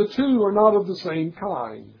because the two are not of the same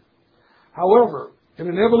kind. However, in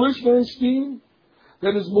an evolutionary scheme,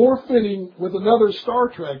 that is more fitting with another Star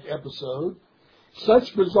Trek episode.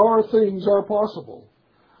 Such bizarre things are possible.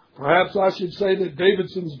 Perhaps I should say that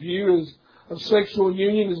Davidson's view of sexual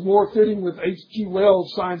union is more fitting with H.G.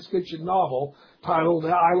 Wells' science fiction novel titled The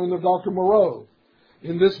Island of Dr. Moreau.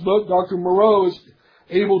 In this book, Dr. Moreau is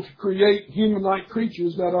able to create human-like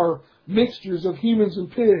creatures that are mixtures of humans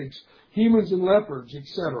and pigs, humans and leopards,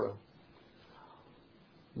 etc.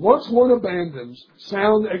 Once one abandons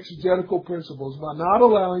sound exegetical principles by not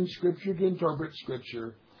allowing Scripture to interpret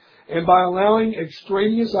Scripture, and by allowing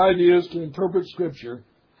extraneous ideas to interpret Scripture,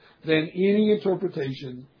 then any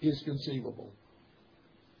interpretation is conceivable.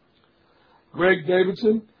 Greg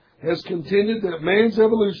Davidson has contended that man's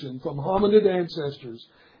evolution from hominid ancestors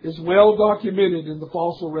is well documented in the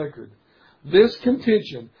fossil record. This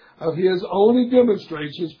contention of his only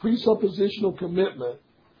demonstrates his presuppositional commitment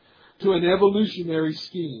to an evolutionary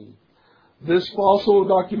scheme. This fossil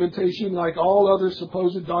documentation, like all other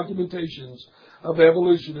supposed documentations of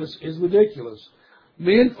evolutionists, is ridiculous.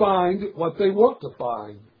 Men find what they want to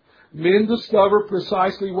find. Men discover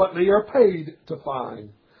precisely what they are paid to find,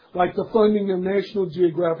 like the funding of National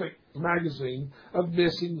Geographic magazine of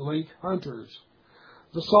missing link hunters.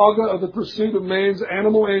 The saga of the pursuit of man's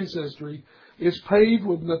animal ancestry is paved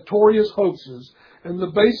with notorious hoaxes, and the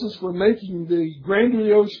basis for making the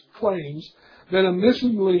grandiose claims that a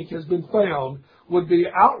missing link has been found would be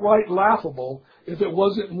outright laughable if it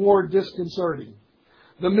wasn't more disconcerting.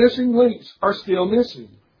 The missing links are still missing.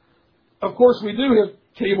 Of course, we do have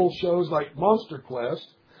cable shows like Monster Quest,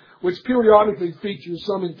 which periodically features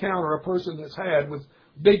some encounter a person has had with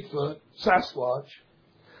Bigfoot, Sasquatch.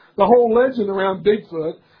 The whole legend around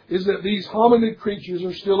Bigfoot is that these hominid creatures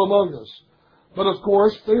are still among us. But of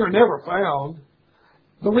course, they are never found.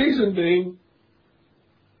 The reason being,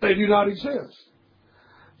 they do not exist.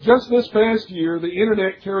 Just this past year, the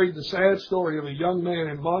internet carried the sad story of a young man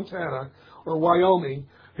in Montana or Wyoming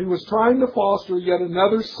who was trying to foster yet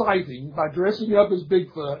another sighting by dressing up as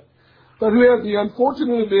Bigfoot, but who had the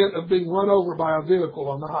unfortunate event of being run over by a vehicle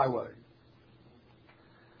on the highway.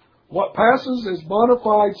 What passes as bona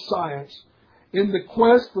fide science in the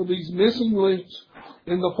quest for these missing links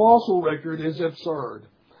in the fossil record is absurd.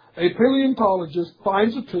 A paleontologist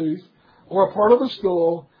finds a tooth or a part of a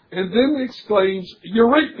skull and then exclaims,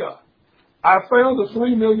 "Eureka! I found a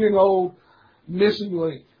 3 million old missing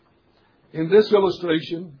link." In this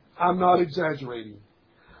illustration, I'm not exaggerating.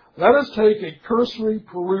 Let us take a cursory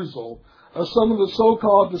perusal of some of the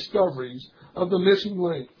so-called discoveries of the missing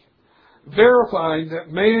link, verifying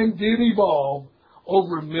that man did evolve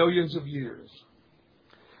over millions of years.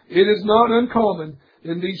 It is not uncommon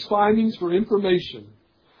in these findings for information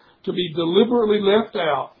to be deliberately left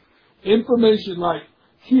out, information like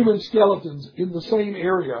human skeletons in the same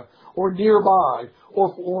area or nearby,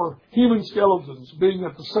 or human skeletons being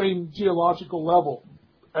at the same geological level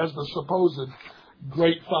as the supposed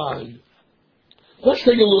great find. Let's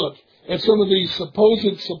take a look at some of these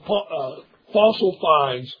supposed fossil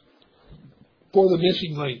finds for the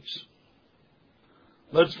missing links.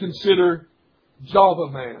 Let's consider Java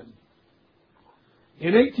Man.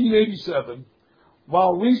 In 1887,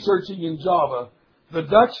 while researching in Java, the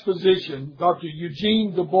Dutch physician, Dr.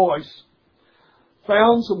 Eugene de Boyce,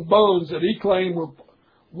 found some bones that he claimed were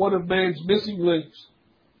one of man's missing links.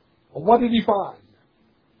 Well, what did he find?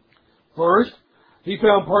 First, he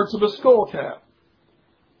found parts of a skull cap.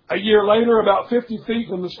 A year later, about 50 feet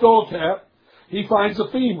from the skull cap, he finds a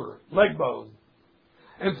femur, leg bone,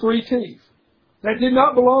 and 3 teeth that did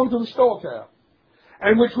not belong to the skull cap,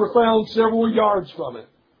 and which were found several yards from it.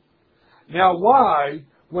 Now, why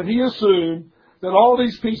would he assume that all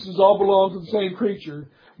these pieces all belong to the same creature,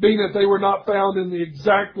 being that they were not found in the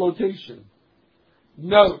exact location?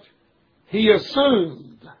 Note, he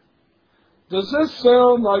assumed. Does this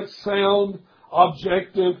sound like sound,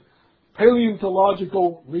 objective,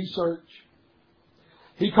 paleontological research?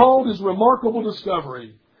 He called his remarkable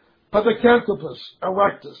discovery Pithecanthropus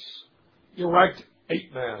erectus, erect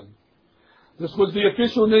ape man. This was the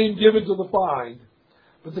official name given to the find,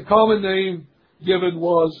 but the common name given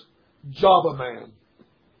was Java Man.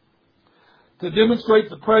 To demonstrate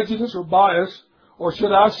the prejudice or bias, or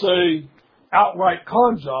should I say outright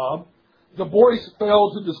con job, Du Bois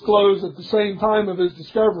failed to disclose at the same time of his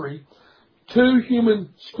discovery 2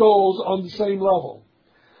 human skulls on the same level.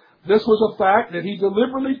 This was a fact that he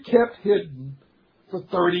deliberately kept hidden for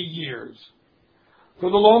 30 years. For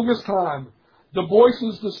the longest time, Du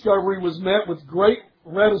Bois's discovery was met with great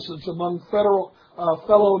reticence among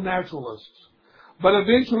fellow naturalists, but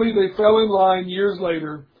eventually they fell in line years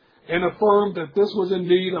later and affirmed that this was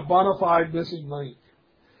indeed a bona fide missing link.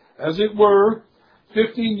 As it were,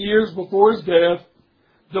 15 years before his death,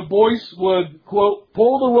 Du Bois would, quote,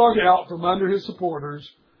 pull the rug out from under his supporters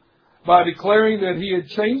by declaring that he had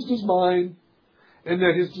changed his mind and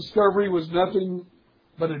that his discovery was nothing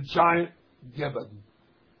but a giant gibbon.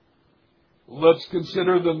 Let's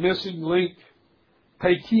consider the missing link,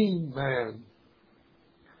 Peking man.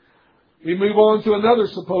 We move on to another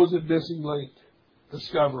supposed missing link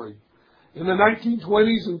discovery. In the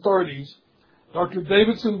 1920s and 30s, Dr.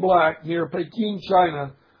 Davidson Black near Peking,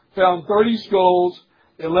 China, found 30 skulls,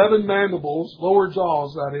 11 mandibles, lower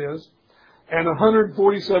jaws that is, and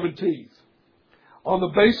 147 teeth. On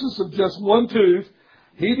the basis of just one tooth,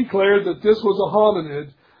 he declared that this was a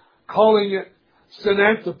hominid, calling it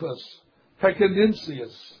Sinanthropus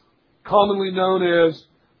pekinensis, commonly known as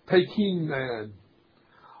Peking man.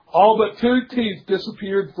 All but 2 teeth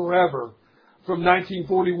disappeared forever from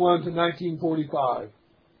 1941 to 1945.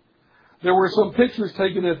 There were some pictures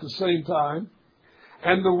taken at the same time,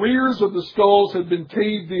 and the rears of the skulls had been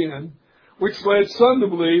caved in, which led some to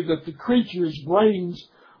believe that the creature's brains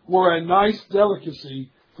were a nice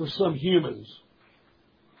delicacy for some humans.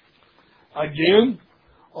 Again,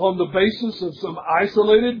 on the basis of some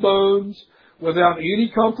isolated bones, without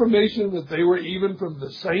any confirmation that they were even from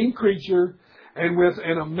the same creature, and with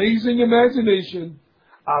an amazing imagination,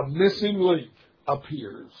 a missing link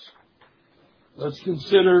appears. Let's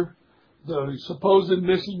consider the supposed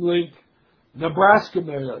missing link, Nebraska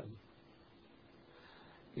man.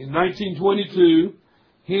 In 1922,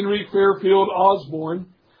 Henry Fairfield Osborn,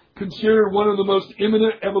 considered one of the most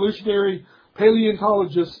eminent evolutionary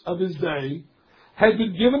paleontologists of his day, had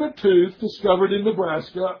been given a tooth discovered in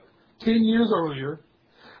Nebraska 10 years earlier,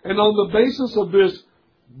 and on the basis of this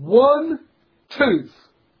one tooth,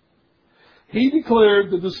 he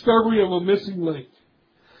declared the discovery of a missing link.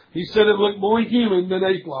 He said it looked more human than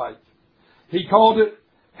ape-like. He called it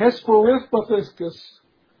Hesperorhizopithecus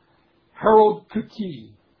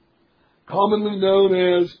haroldkii, commonly known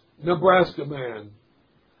as Nebraska man.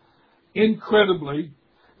 Incredibly,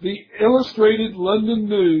 the Illustrated London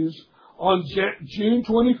News on June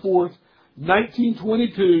 24th,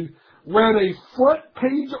 1922, ran a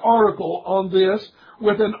front-page article on this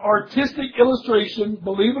with an artistic illustration,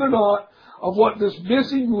 believe it or not, of what this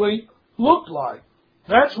missing link looked like.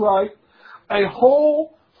 That's right, a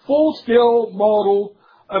whole full-scale model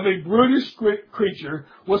of a brutish creature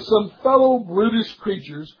with some fellow brutish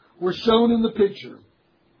creatures were shown in the picture.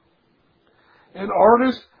 An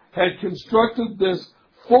artist had constructed this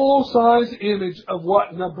full-size image of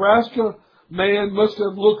what Nebraska man must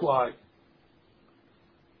have looked like.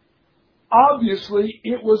 Obviously,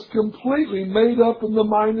 it was completely made up in the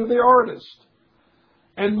mind of the artist.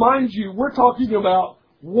 And mind you, we're talking about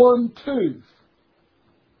one tooth.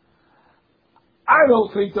 I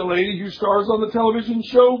don't think the lady who stars on the television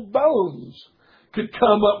show Bones could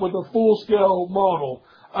come up with a full-scale model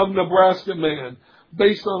of Nebraska man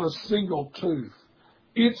based on a single tooth.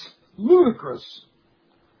 It's ludicrous.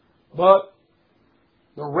 But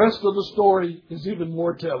the rest of the story is even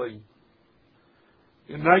more telling.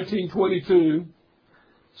 In 1922,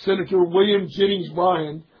 Senator William Jennings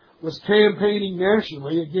Bryan was campaigning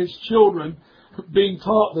nationally against children being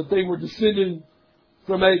taught that they were descended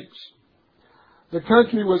from apes. The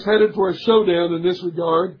country was headed for a showdown in this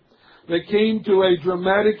regard that came to a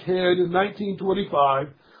dramatic head in 1925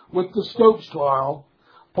 with the Stokes trial,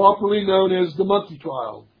 popularly known as the monkey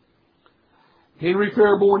trial. Henry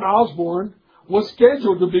Fairborn Osborn was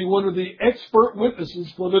scheduled to be one of the expert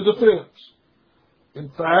witnesses for the defense. In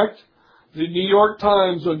fact, the New York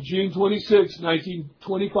Times on June 26,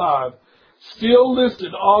 1925, still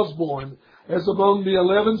listed Osborn as among the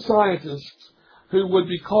 11 scientists who would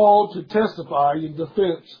be called to testify in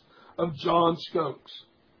defense of John Stokes.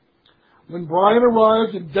 When Bryan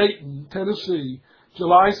arrived in Dayton, Tennessee,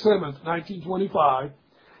 July 7, 1925,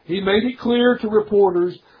 he made it clear to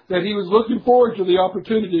reporters that he was looking forward to the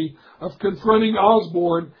opportunity of confronting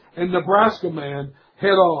Osborn and Nebraska man head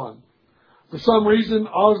on. For some reason,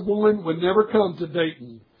 Osborn would never come to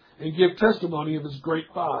Dayton and give testimony of his great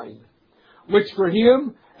find, which for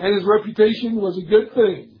him and his reputation was a good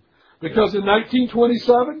thing, because in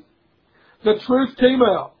 1927, the truth came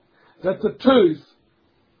out that the tooth,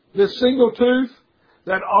 this single tooth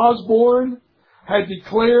that Osborn had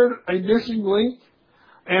declared a missing link,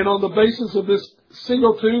 and on the basis of this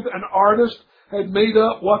single tooth, an artist had made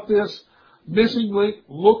up what this missing link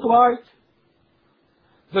looked like.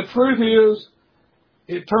 The truth is,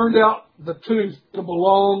 it turned out the tooth to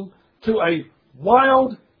belong to a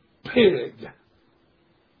wild pig.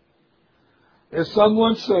 As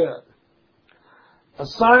someone said, a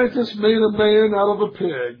scientist made a man out of a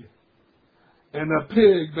pig, and a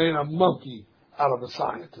pig made a monkey out of a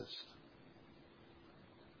scientist.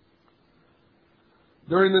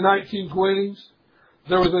 During the 1920s,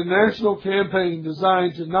 there was a national campaign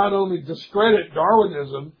designed to not only discredit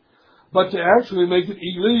Darwinism, but to actually make it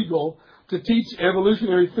illegal to teach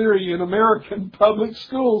evolutionary theory in American public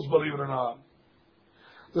schools, believe it or not.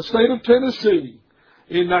 The state of Tennessee,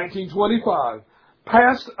 in 1925,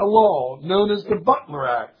 passed a law known as the Butler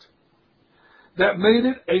Act that made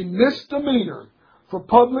it a misdemeanor for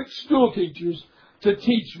public school teachers to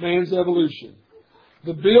teach man's evolution.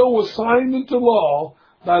 The bill was signed into law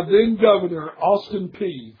by then Governor Austin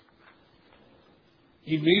Peay.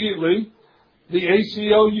 Immediately, the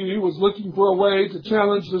ACLU was looking for a way to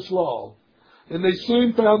challenge this law, and they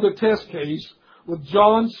soon found a test case with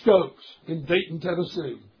John Scopes in Dayton,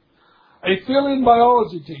 Tennessee, a fill-in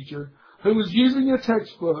biology teacher who was using a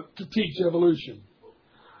textbook to teach evolution.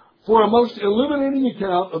 For a most illuminating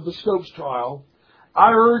account of the Scopes trial,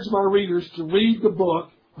 I urge my readers to read the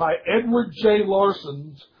book by Edward J.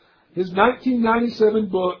 Larson, his 1997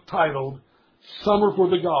 book titled Summer for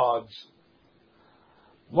the Gods.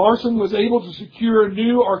 Larson was able to secure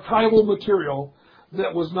new archival material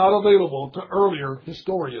that was not available to earlier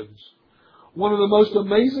historians. One of the most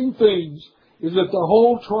amazing things is that the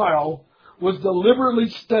whole trial was deliberately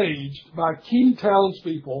staged by key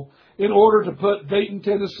townspeople in order to put Dayton,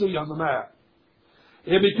 Tennessee on the map.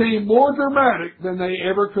 It became more dramatic than they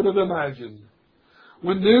ever could have imagined.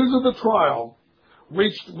 When news of the trial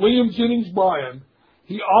reached William Jennings Bryan,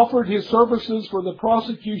 he offered his services for the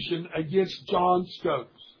prosecution against John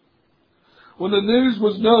Scopes. When the news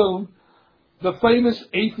was known, the famous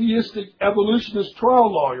atheistic evolutionist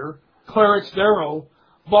trial lawyer, Clarence Darrow,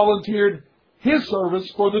 volunteered his service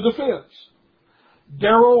for the defense.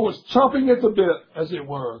 Darrow was chomping at the bit, as it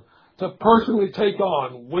were, to personally take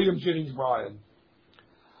on William Jennings Bryan.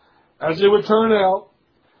 As it would turn out,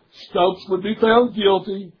 Scopes would be found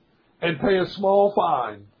guilty and pay a small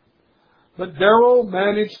fine. But Darrow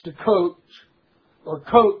managed to coach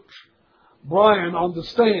Bryan on the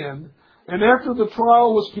stand, and after the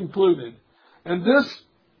trial was concluded, and this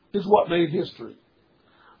is what made history.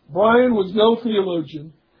 Bryan was no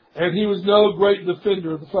theologian, and he was no great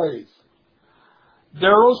defender of the faith.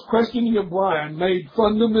 Darrow's questioning of Bryan made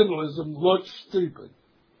fundamentalism look stupid.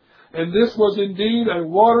 And this was indeed a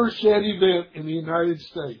watershed event in the United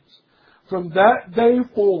States. From that day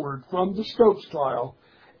forward, from the Scopes trial,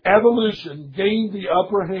 evolution gained the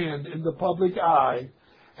upper hand in the public eye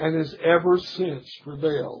and has ever since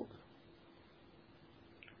prevailed.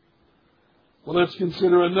 Well, let's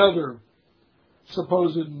consider another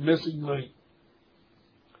supposed missing link.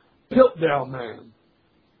 Piltdown Man.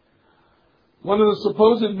 One of the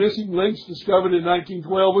supposed missing links discovered in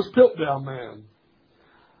 1912 was Piltdown Man.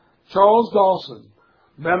 Charles Dawson,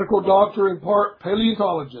 medical doctor and part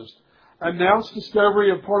paleontologist, announced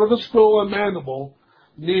discovery of part of the skull and mandible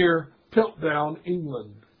near Piltdown,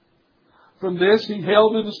 England. From this, he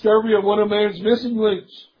hailed the discovery of one of man's missing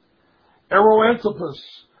links, Aeroanthropus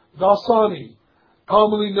dawsoni,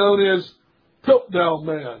 commonly known as Piltdown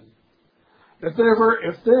Man. If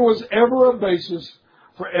there was ever a basis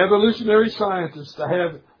for evolutionary scientists to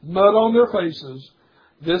have mud on their faces,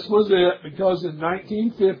 this was it, because in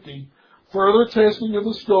 1950, further testing of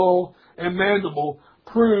the skull and mandible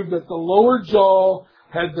proved that the lower jaw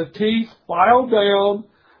had the teeth filed down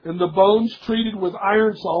and the bones treated with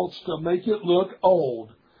iron salts to make it look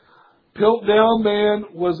old. Piltdown Man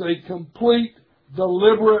was a complete,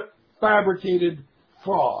 deliberate, fabricated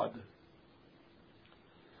fraud.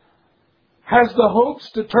 Has the hoax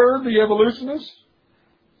deterred the evolutionists?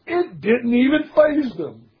 It didn't even faze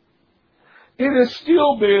them. It has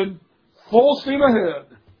still been full steam ahead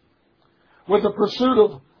with the pursuit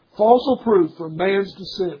of fossil proof for man's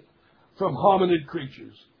descent from hominid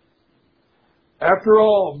creatures. After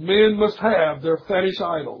all, men must have their fetish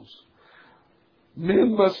idols.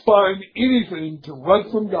 Men must find anything to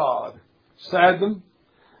run from God. Sadden,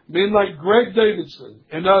 men like Greg Davidson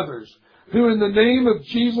and others who in the name of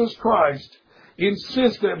Jesus Christ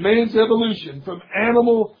insist that man's evolution from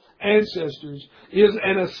animal ancestors is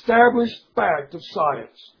an established fact of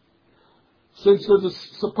science. Since the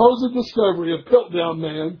supposed discovery of Piltdown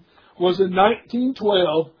Man was in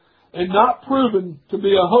 1912 and not proven to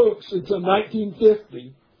be a hoax until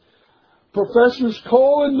 1950, Professors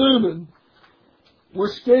Cole and Newman were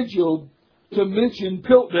scheduled to mention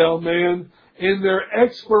Piltdown Man in their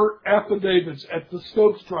expert affidavits at the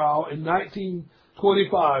Scopes trial in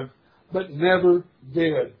 1925, but never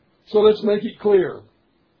did. So let's make it clear.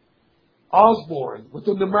 Osborne, with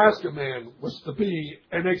the Nebraska Man, was to be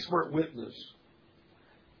an expert witness.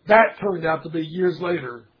 That turned out to be, years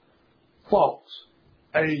later, false.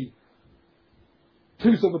 A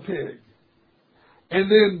tooth of a pig. And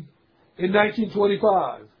then In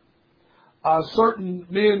 1925, certain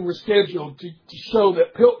men were scheduled to show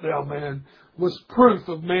that Piltdown Man was proof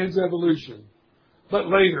of man's evolution, but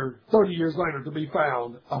later, 30 years later, to be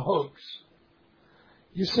found a hoax.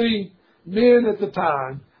 You see, men at the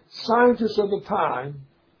time, scientists of the time,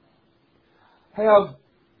 have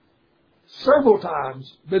several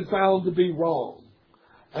times been found to be wrong,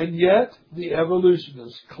 and yet the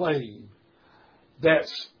evolutionists claim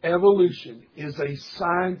that evolution is a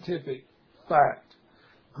scientific fact.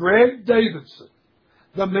 Greg Davidson,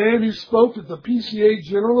 the man who spoke at the PCA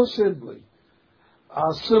General Assembly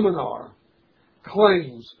seminar,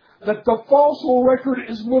 claims that the fossil record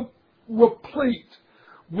is replete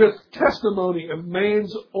with testimony of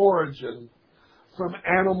man's origin from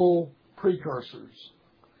animal precursors.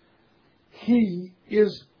 He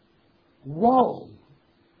is wrong.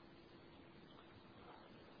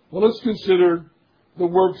 Well, let's consider the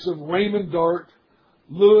works of Raymond Dart,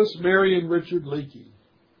 Lewis, Mary, and Richard Leakey.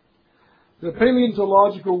 The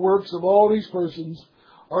paleontological works of all these persons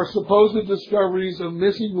are supposed discoveries of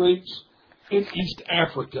missing links in East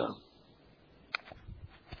Africa.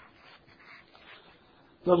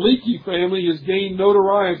 The Leakey family has gained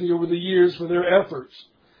notoriety over the years for their efforts,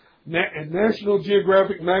 and National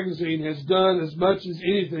Geographic magazine has done as much as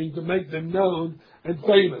anything to make them known and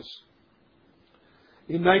famous.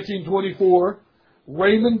 In 1924,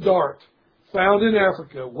 Raymond Dart found in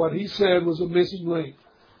Africa what he said was a missing link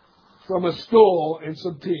from a skull and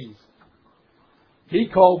some teeth. He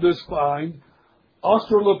called this find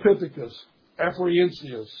Australopithecus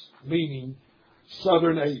afarensis, meaning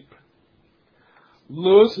southern ape.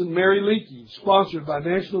 Lewis and Mary Leakey, sponsored by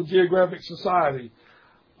National Geographic Society,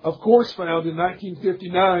 of course found in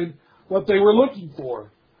 1959 what they were looking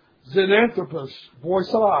for, Xenanthropus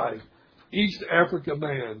boisei, East Africa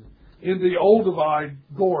man, in the Olduvai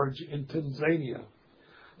Gorge in Tanzania.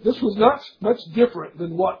 This was not much different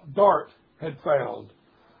than what Dart had found.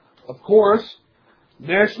 Of course,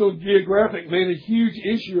 National Geographic made a huge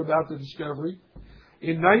issue about the discovery.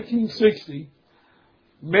 In 1960,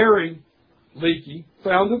 Mary Leakey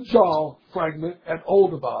found a jaw fragment at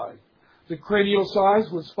Olduvai. The cranial size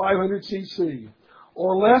was 500 cc,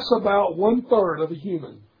 or less about 1/3 of a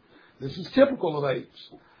human. This is typical of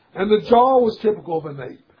apes, and the jaw was typical of an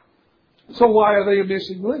ape. So why are they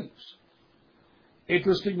missing links?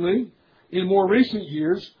 Interestingly, in more recent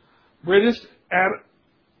years, British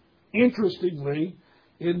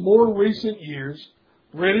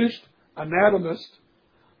anatomist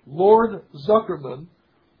Lord Zuckerman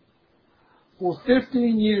for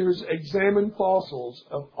 15 years examined fossils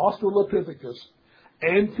of Australopithecus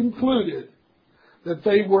and concluded that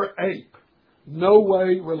they were ape, no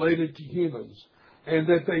way related to humans, and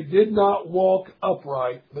that they did not walk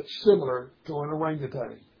upright but similar to an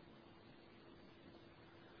orangutan.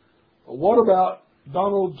 What about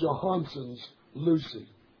Donald Johansson's Lucy?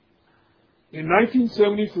 In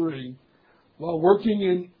 1973, while working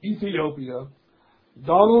in Ethiopia,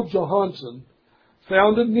 Donald Johansson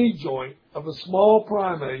found a knee joint of a small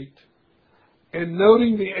primate, and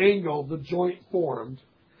noting the angle the joint formed,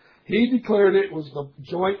 he declared it was the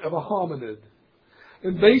joint of a hominid,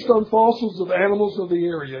 and based on fossils of animals of the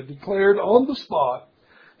area, declared on the spot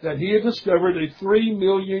that he had discovered a 3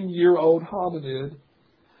 million year old hominid.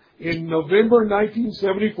 In November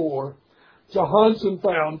 1974, Johansson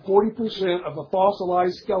found 40% of a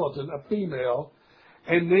fossilized skeleton, a female,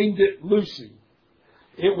 and named it Lucy.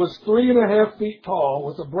 It was 3.5 feet tall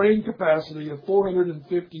with a brain capacity of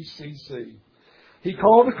 450 cc. He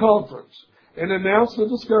called a conference and announced the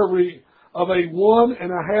discovery of a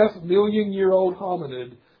 1.5 million year old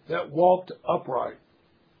hominid that walked upright.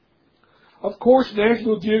 Of course,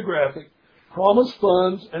 National Geographic promised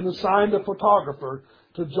funds and assigned a photographer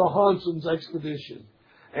to Johansson's expedition.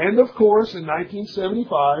 And of course, in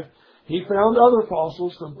 1975, he found other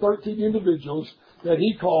fossils from 13 individuals that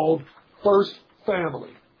he called First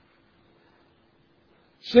Family.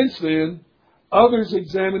 Since then, others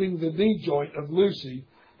examining the knee joint of Lucy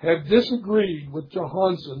have disagreed with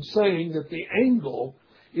Johansson, saying that the angle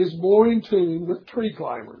is more in tune with tree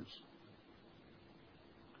climbers.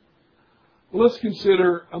 Let's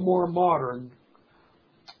consider a more modern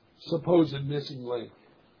supposed missing link.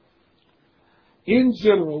 In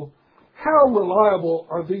general, how reliable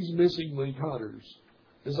are these missing link hunters,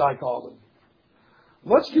 as I call them?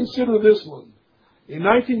 Let's consider this one. In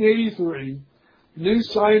 1983, New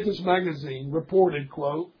Scientist magazine reported,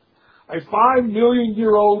 quote, a 5 million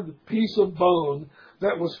year old piece of bone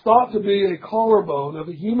that was thought to be a collarbone of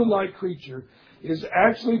a human-like creature is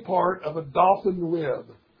actually part of a dolphin rib,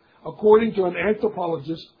 according to an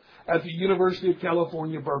anthropologist at the University of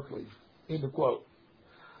California, Berkeley, end of quote.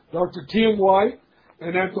 Dr. Tim White,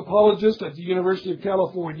 an anthropologist at the University of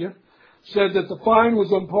California, said that the find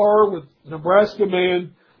was on par with Nebraska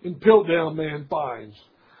man and Piltdown man finds.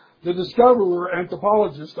 The discoverer,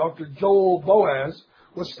 anthropologist Dr. Joel Boaz,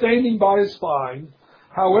 was standing by his find.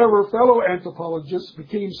 However, fellow anthropologists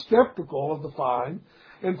became skeptical of the find,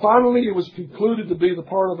 and finally it was concluded to be the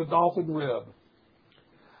part of a dolphin rib.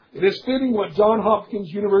 It is fitting what Johns Hopkins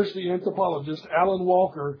University anthropologist Alan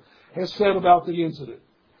Walker has said about the incident.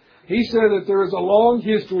 He said that there is a long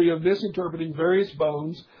history of misinterpreting various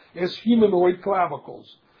bones as humanoid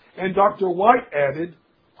clavicles. And Dr. White added,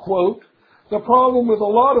 quote, "The problem with a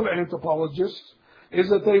lot of anthropologists is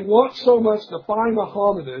that they want so much to find a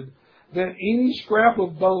hominid that any scrap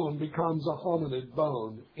of bone becomes a hominid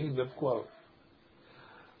bone," end of quote.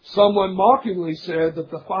 Someone mockingly said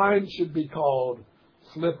that the find should be called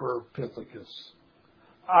Flipperpithecus.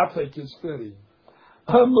 I think it's fitting.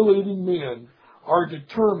 Unbelieving men are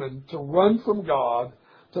determined to run from God,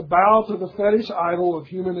 to bow to the fetish idol of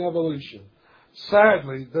human evolution.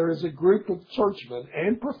 Sadly, there is a group of churchmen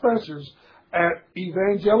and professors at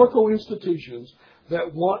evangelical institutions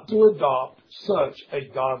that want to adopt such a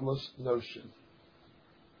godless notion.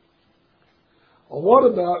 Well, what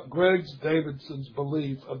about Greg Davidson's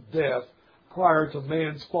belief of death prior to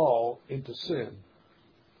man's fall into sin?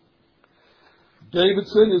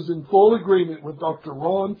 Davidson is in full agreement with Dr.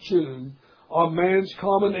 Ron Choon on man's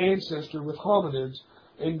common ancestor with hominids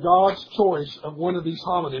and God's choice of one of these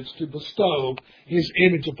hominids to bestow his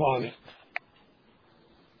image upon it.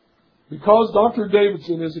 Because Dr.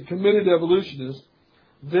 Davidson is a committed evolutionist,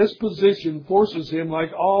 this position forces him,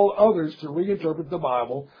 like all others, to reinterpret the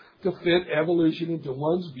Bible to fit evolution into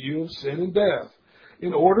one's view of sin and death.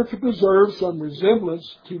 In order to preserve some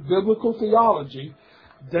resemblance to biblical theology,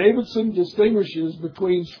 Davidson distinguishes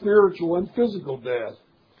between spiritual and physical death.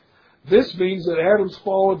 This means that Adam's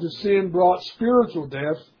fall into sin brought spiritual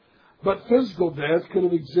death, but physical death could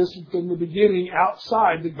have existed from the beginning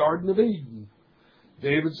outside the Garden of Eden.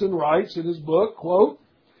 Davidson writes in his book, quote,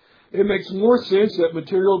 "It makes more sense that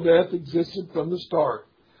material death existed from the start,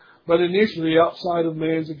 but initially outside of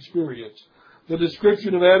man's experience. The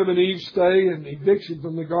description of Adam and Eve's stay and eviction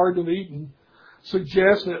from the Garden of Eden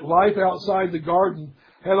suggests that life outside the garden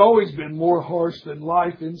had always been more harsh than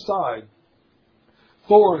life inside.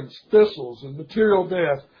 Thorns, thistles, and material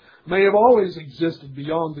death may have always existed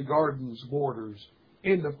beyond the garden's borders."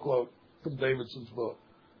 End of quote from Davidson's book.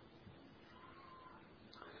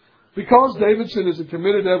 Because Davidson is a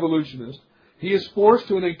committed evolutionist, he is forced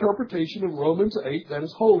to an interpretation of Romans 8 that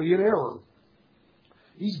is wholly in error.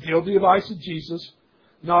 He's guilty of eisegesis,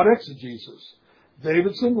 not exegesis.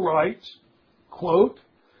 Davidson writes, quote,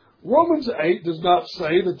 "Romans 8 does not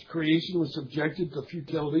say that the creation was subjected to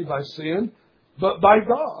futility by sin, but by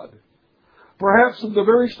God. Perhaps from the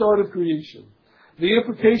very start of creation. The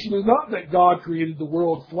implication is not that God created the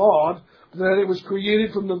world flawed, but that it was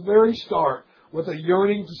created from the very start with a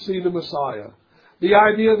yearning to see the Messiah. The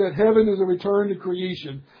idea that heaven is a return to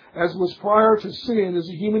creation, as was prior to sin, is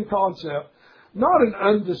a human concept, not an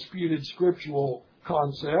undisputed scriptural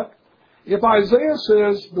concept. If Isaiah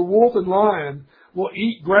says the wolf and lion will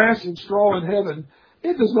eat grass and straw in heaven,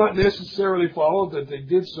 it does not necessarily follow that they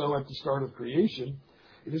did so at the start of creation.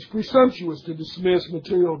 It is presumptuous to dismiss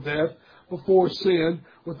material death before sin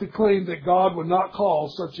with the claim that God would not call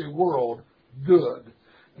such a world good.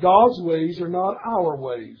 God's ways are not our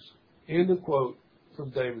ways." End of quote from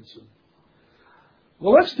Davidson.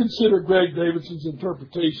 Well, let's consider Greg Davidson's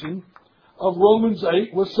interpretation of Romans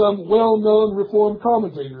 8 with some well-known Reformed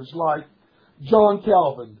commentators like John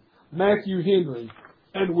Calvin, Matthew Henry,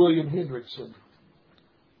 and William Hendrickson.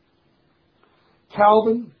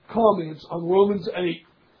 Calvin comments on Romans 8,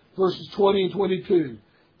 verses 20 and 22.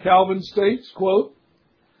 Calvin states, quote,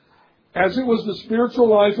 "As it was the spiritual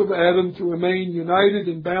life of Adam to remain united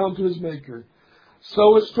and bound to his Maker,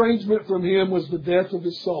 so estrangement from him was the death of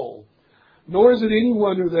his soul. Nor is it any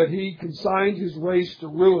wonder that he consigned his race to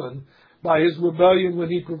ruin by his rebellion when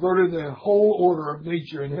he perverted the whole order of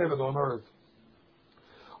nature in heaven on earth.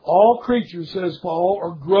 All creatures, says Paul,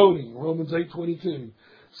 are groaning, Romans 8:22,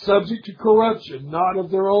 subject to corruption, not of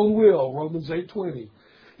their own will, Romans 8:20.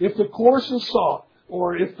 If the course is sought,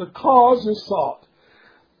 or if the cause is sought,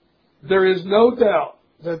 there is no doubt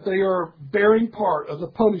that they are bearing part of the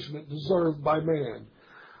punishment deserved by man,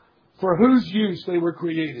 for whose use they were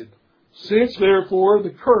created. Since, therefore, the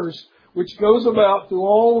curse which goes about through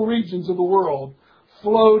all regions of the world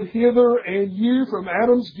flowed hither and you from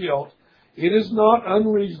Adam's guilt, it is not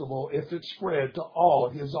unreasonable if it spread to all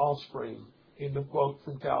his offspring." End of quote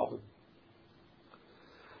from Calvin.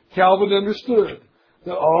 Calvin understood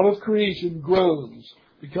that all of creation groans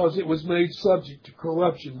because it was made subject to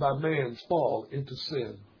corruption by man's fall into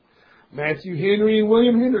sin. Matthew Henry and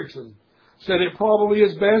William Hendrickson said it probably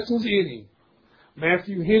as best as any.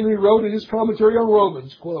 Matthew Henry wrote in his commentary on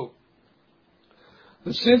Romans, quote,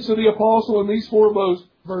 "The sense of the apostle in these four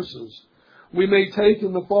verses we may take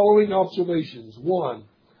in the following observations. 1.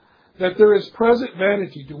 That there is present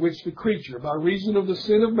vanity to which the creature, by reason of the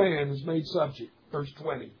sin of man, is made subject." Verse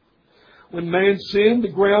 20. "When man sinned, the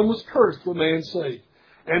ground was cursed for man's sake,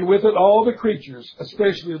 and with it all the creatures,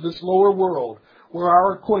 especially of this lower world, where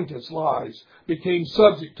our acquaintance lies, became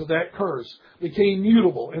subject to that curse, became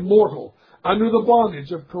mutable and mortal, under the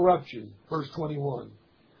bondage of corruption." Verse 21.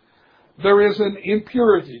 "There is an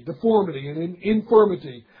impurity, deformity, and an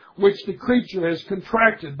infirmity which the creature has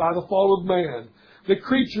contracted by the fall of man. The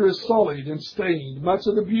creature is sullied and stained. Much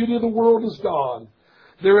of the beauty of the world is gone.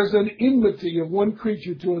 There is an enmity of one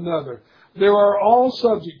creature to another. There are all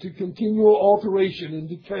subject to continual alteration and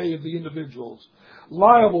decay of the individuals,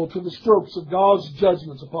 liable to the strokes of God's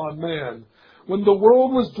judgments upon man. When the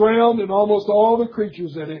world was drowned and almost all the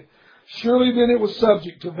creatures in it, surely then it was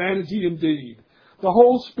subject to vanity indeed. The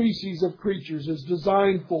whole species of creatures is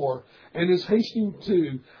designed for and is hastening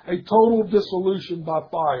to a total dissolution by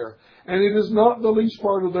fire, and it is not the least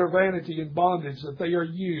part of their vanity and bondage that they are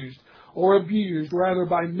used or abused rather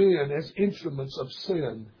by men as instruments of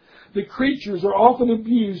sin. The creatures are often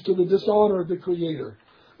abused to the dishonor of the Creator,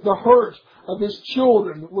 the hurt of His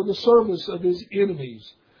children or the service of His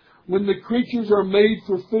enemies. When the creatures are made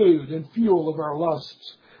for food and fuel of our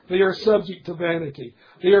lusts, they are subject to vanity.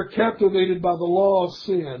 They are captivated by the law of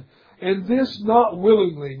sin, and this not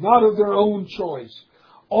willingly, not of their own choice.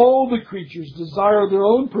 All the creatures desire their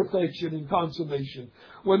own perfection and consummation.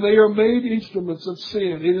 When they are made instruments of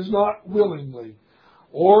sin, it is not willingly.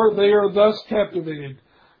 Or they are thus captivated,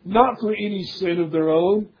 not for any sin of their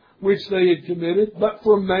own, which they had committed, but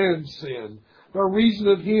for man's sin, by reason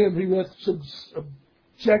of him who hath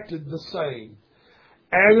subjected the same.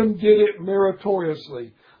 Adam did it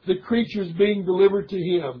meritoriously, the creatures being delivered to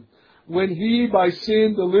him. When he by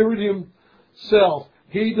sin delivered himself,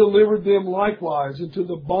 he delivered them likewise into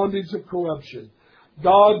the bondage of corruption.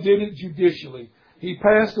 God did it judicially. He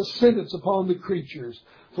passed a sentence upon the creatures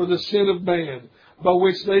for the sin of man, by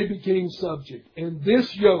which they became subject. And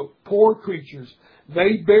this yoke, poor creatures,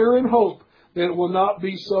 they bear in hope that it will not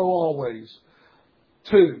be so always.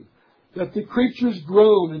 2. That the creatures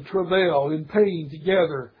groan and travail in pain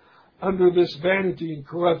together under this vanity and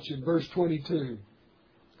corruption. Verse 22.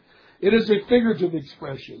 It is a figurative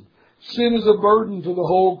expression. Sin is a burden to the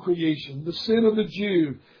whole creation. The sin of the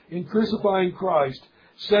Jew in crucifying Christ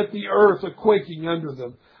set the earth a-quaking under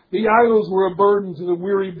them. The idols were a burden to the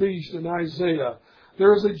weary beast in Isaiah.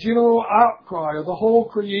 There is a general outcry of the whole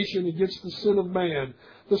creation against the sin of man.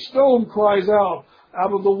 The stone cries out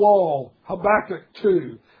of the wall, Habakkuk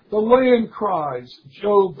 2. The land cries,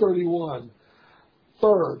 Job 31.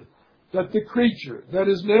 3rd, that the creature that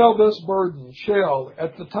is now thus burdened shall,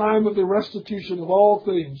 at the time of the restitution of all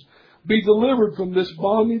things, be delivered from this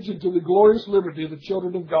bondage into the glorious liberty of the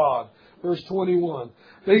children of God. Verse 21.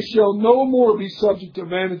 They shall no more be subject to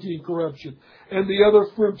vanity and corruption and the other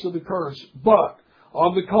fruits of the curse, but,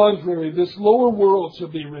 on the contrary, this lower world shall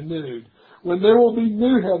be renewed. When there will be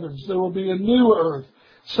new heavens, there will be a new earth.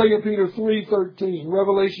 2 Peter 3:13,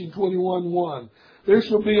 Revelation 21:1. There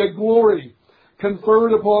shall be a glory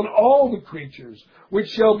conferred upon all the creatures, which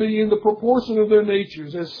shall be in the proportion of their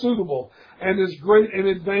natures, as suitable and as great an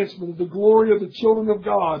advancement of the glory of the children of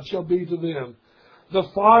God shall be to them. The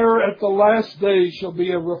fire at the last day shall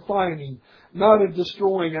be a refining, not a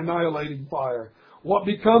destroying, annihilating fire. What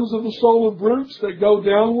becomes of the soul of brutes that go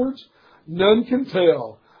downwards, none can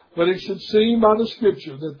tell, but it should seem by the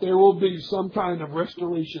Scripture that there will be some kind of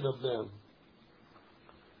restoration of them.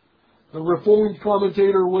 The Reformed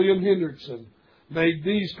commentator William Hendrickson made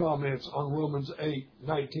these comments on Romans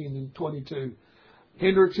 8:19 and 22.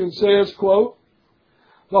 Hendrickson says, quote,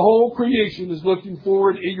 "The whole creation is looking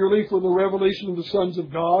forward eagerly for the revelation of the sons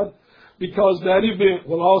of God, because that event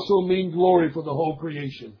will also mean glory for the whole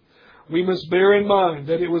creation. We must bear in mind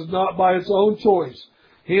that it was not by its own choice,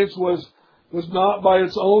 hence was not by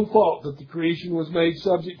its own fault that the creation was made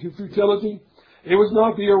subject to futility. It was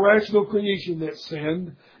not the irrational creation that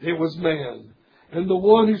sinned, it was man. And the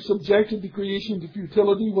one who subjected the creation to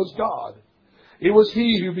futility was God. It was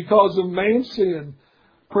He who, because of man's sin,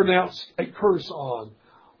 pronounced a curse on.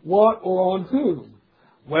 What or on whom?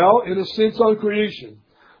 Well, in a sense on creation,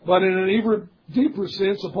 but in an even deeper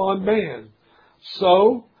sense upon man.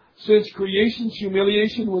 So, since creation's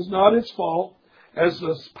humiliation was not its fault, as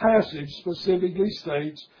the passage specifically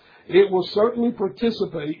states, it will certainly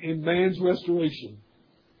participate in man's restoration.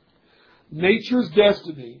 Nature's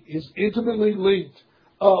destiny is intimately linked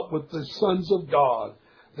up with the sons of God.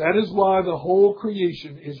 That is why the whole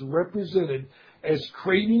creation is represented as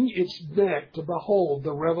craning its neck to behold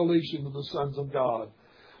the revelation of the sons of God.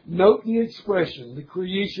 Note the expression, the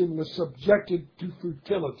creation was subjected to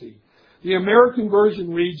futility. The American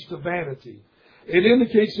version reads to vanity. It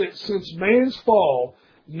indicates that since man's fall,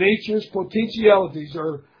 nature's potentialities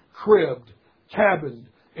are cribbed, cabined,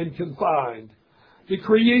 and confined. The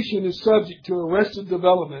creation is subject to arrested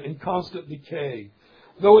development and constant decay.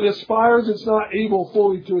 Though it aspires, it's not able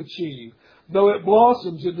fully to achieve. Though it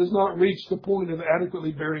blossoms, it does not reach the point of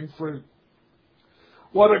adequately bearing fruit.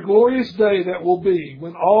 What a glorious day that will be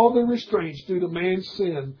when all the restraints due to man's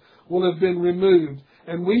sin will have been removed,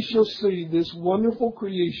 and we shall see this wonderful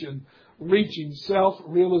creation reaching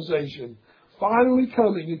self-realization, finally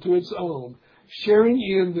coming into its own, sharing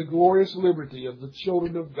in the glorious liberty of the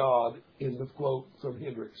children of God, in the quote from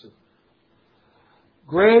Hendrickson.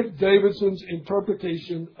 Greg Davidson's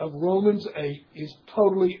interpretation of Romans 8 is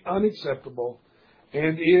totally unacceptable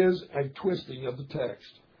and is a twisting of the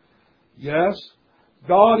text. Yes,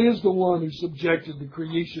 God is the one who subjected the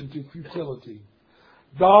creation to futility.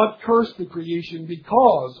 God cursed the creation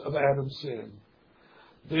because of Adam's sin.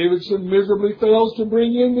 Davidson miserably fails to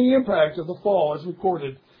bring in the impact of the fall as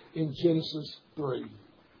recorded in Genesis 3.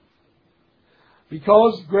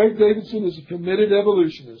 Because Greg Davidson is a committed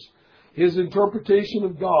evolutionist, his interpretation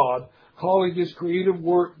of God, calling his creative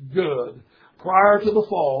work good, prior to the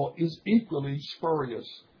fall, is equally spurious.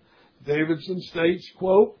 Davidson states,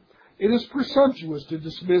 quote, "It is presumptuous to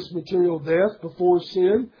dismiss material death before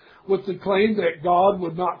sin with the claim that God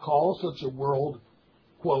would not call such a world,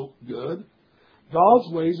 quote, good. God's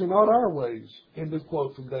ways are not our ways," end of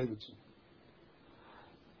quote from Davidson.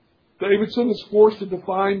 Davidson is forced to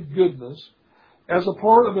define goodness as a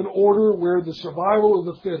part of an order where the survival of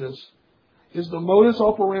the fittest is the modus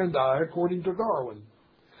operandi according to Darwin.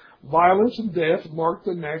 Violence and death mark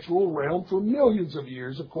the natural realm for millions of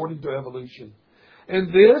years according to evolution.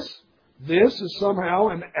 And this is somehow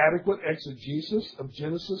an adequate exegesis of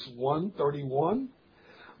Genesis 1:31.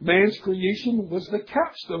 Man's creation was the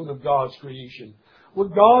capstone of God's creation.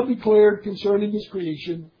 What God declared concerning his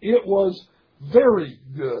creation, it was very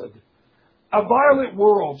good. A violent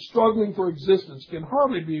world struggling for existence can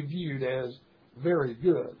hardly be viewed as very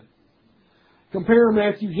good. Compare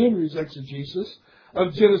Matthew Henry's exegesis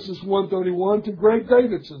of Genesis 1:31 to Greg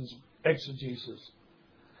Davidson's exegesis.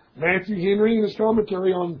 Matthew Henry, in his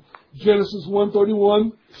commentary on Genesis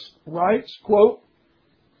 1:31, writes, quote,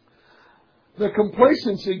 "The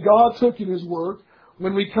complacency God took in his work,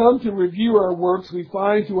 when we come to review our works, we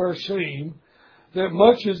find to our shame that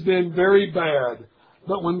much has been very bad.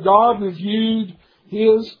 But when God reviewed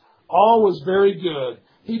his, all was very good.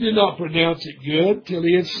 He did not pronounce it good till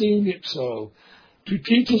he had seen it so, to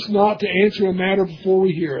teach us not to answer a matter before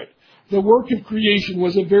we hear it. The work of creation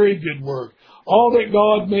was a very good work. All that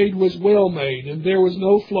God made was well made, and there was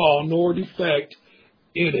no flaw nor defect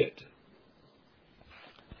in it."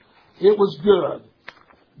 It was good.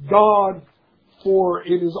 God, for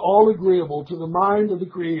it is all agreeable to the mind of the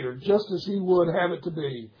Creator, just as he would have it to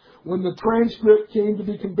be. When the transcript came to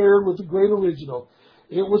be compared with the great original,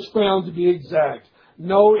 it was found to be exact.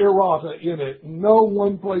 No errata in it, no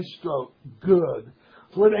one-place stroke. Good.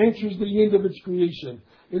 For it answers the end of its creation.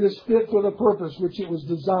 It is fit for the purpose which it was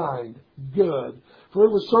designed. Good. For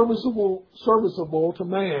it was serviceable to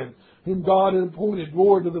man, whom God had appointed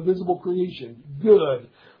Lord of the visible creation. Good.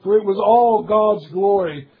 For it was all God's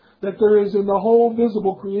glory that there is in the whole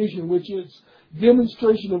visible creation, which is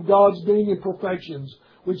demonstration of God's being and perfections,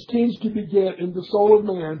 which tends to beget in the soul of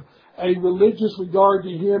man a religious regard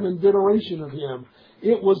to him and veneration of him.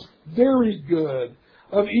 It was very good.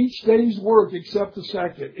 Of each day's work except the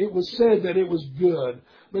second, it was said that it was good.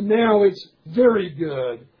 But now it's very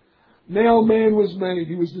good. Now man was made,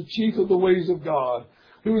 who was the chief of the ways of God,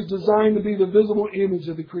 who was designed to be the visible image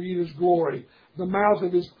of the Creator's glory, the mouth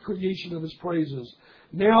of his creation of his praises.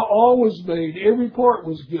 Now all was made, every part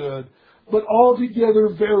was good, but altogether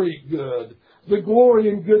very good. The glory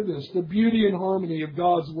and goodness, the beauty and harmony of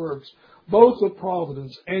God's works, both of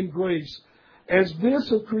providence and grace, as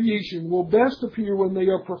this of creation, will best appear when they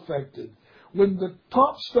are perfected. When the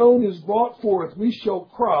top stone is brought forth, we shall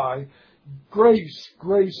cry, grace,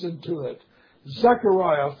 grace unto it.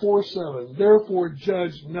 Zechariah 4:7, therefore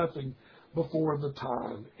judge nothing before the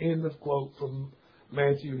time. End of quote from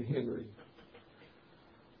Matthew Henry.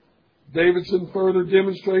 Davidson further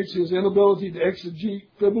demonstrates his inability to exegete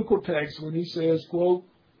biblical texts when he says, quote,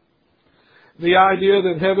 "The idea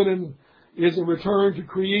that heaven is a return to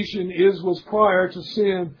creation was prior to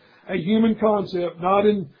sin a human concept not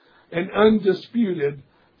an undisputed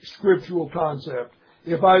scriptural concept.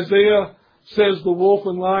 If Isaiah says the wolf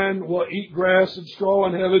and lion will eat grass and straw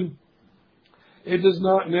in heaven, it does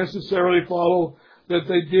not necessarily follow that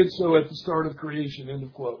they did so at the start of creation. End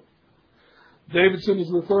of quote. Davidson is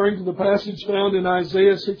referring to the passage found in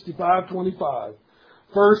Isaiah 65:25.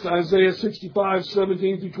 First, Isaiah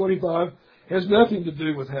 65:17-25 has nothing to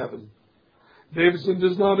do with heaven. Davidson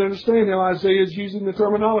does not understand how Isaiah is using the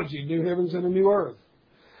terminology, new heavens and a new earth.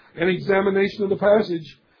 An examination of the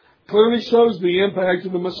passage clearly shows the impact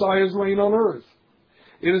of the Messiah's reign on earth.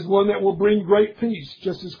 It is one that will bring great peace,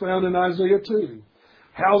 just as found in Isaiah 2.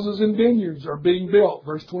 Houses and vineyards are being built,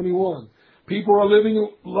 verse 21. People are living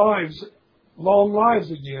long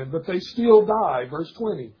lives again, but they still die, verse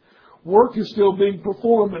 20. Work is still being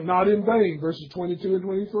performed, but not in vain, verses 22 and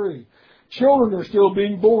 23. Children are still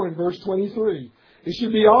being born, verse 23. It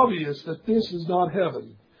should be obvious that this is not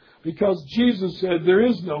heaven, because Jesus said there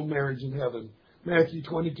is no marriage in heaven, Matthew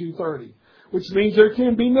 22:30, which means there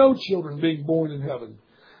can be no children being born in heaven.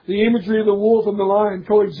 The imagery of the wolf and the lion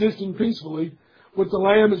coexisting peacefully with the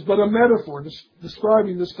lamb is but a metaphor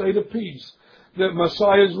describing the state of peace that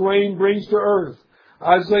Messiah's reign brings to earth.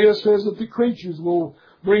 Isaiah says that the creatures will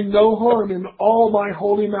bring no harm in all my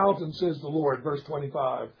holy mountain, says the Lord, verse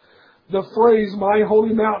 25. The phrase, my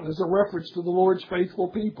holy mountain, is a reference to the Lord's faithful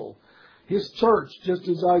people, His church, just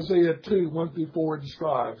as Isaiah 2:1-4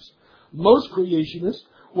 describes. Most creationists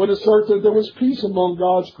would assert that there was peace among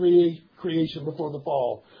God's creation before the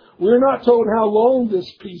fall. We're not told how long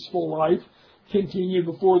this peaceful life continued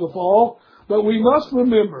before the fall, but we must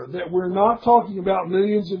remember that we're not talking about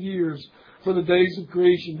millions of years for the days of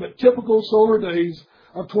creation, but typical solar days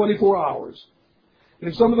of 24 hours.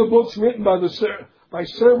 In some of the books written by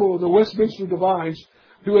several of the Westminster divines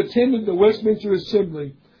who attended the Westminster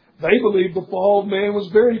Assembly, they believed the fall of man was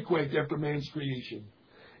very quick after man's creation.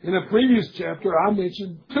 In a previous chapter, I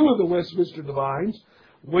mentioned two of the Westminster divines,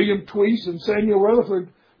 William Twice and Samuel Rutherford,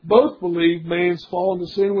 both believed man's fall into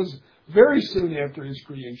sin was very soon after his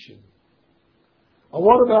creation. Now,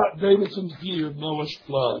 what about Davidson's view of Noah's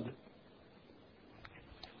flood?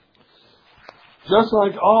 Just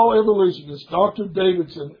like all evolutionists, Dr.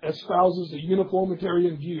 Davidson espouses a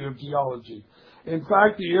uniformitarian view of geology. In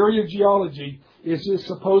fact, the area of geology is his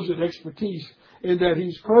supposed expertise, in that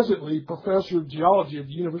he's presently professor of geology at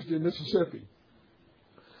the University of Mississippi.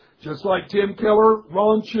 Just like Tim Keller,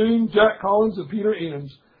 Ron Choon, Jack Collins, and Peter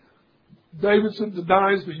Enns, Davidson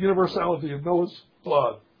denies the universality of Noah's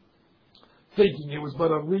flood, thinking it was but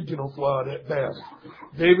a regional flood at best.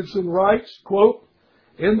 Davidson writes, quote,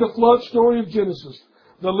 in the flood story of Genesis,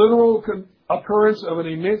 the literal occurrence of an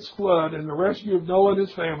immense flood and the rescue of Noah and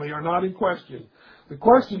his family are not in question. The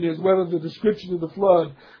question is whether the description of the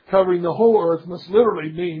flood covering the whole earth must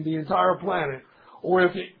literally mean the entire planet, or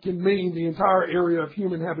if it can mean the entire area of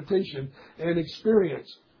human habitation and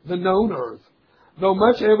experience, the known earth. Though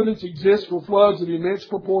much evidence exists for floods of immense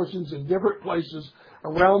proportions in different places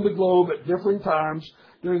around the globe at differing times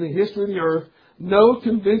during the history of the earth, no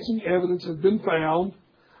convincing evidence has been found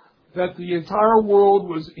that the entire world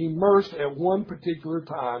was immersed at one particular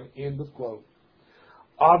time, end of quote.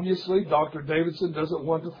 Obviously, Dr. Davidson doesn't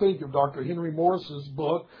want to think of Dr. Henry Morris's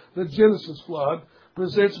book, The Genesis Flood,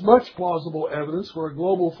 presents much plausible evidence for a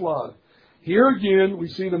global flood. Here again, we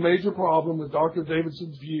see the major problem with Dr.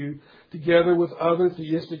 Davidson's view together with other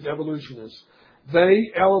theistic evolutionists.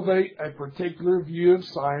 They elevate a particular view of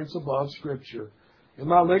science above Scripture. In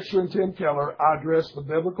my lecture in Tim Keller, I address the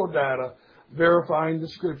biblical data verifying the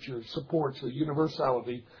Scripture supports the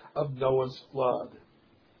universality of Noah's flood.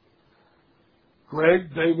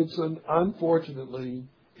 Greg Davidson, unfortunately,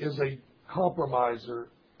 is a compromiser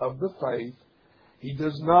of the faith. He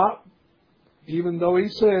does not, even though he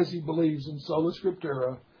says he believes in sola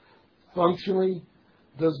scriptura, functionally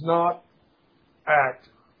does not act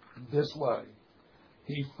this way.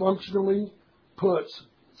 He functionally puts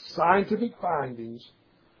scientific findings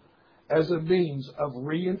as a means of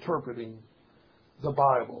reinterpreting the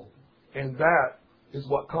Bible, and that is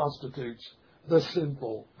what constitutes the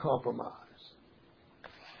sinful compromise.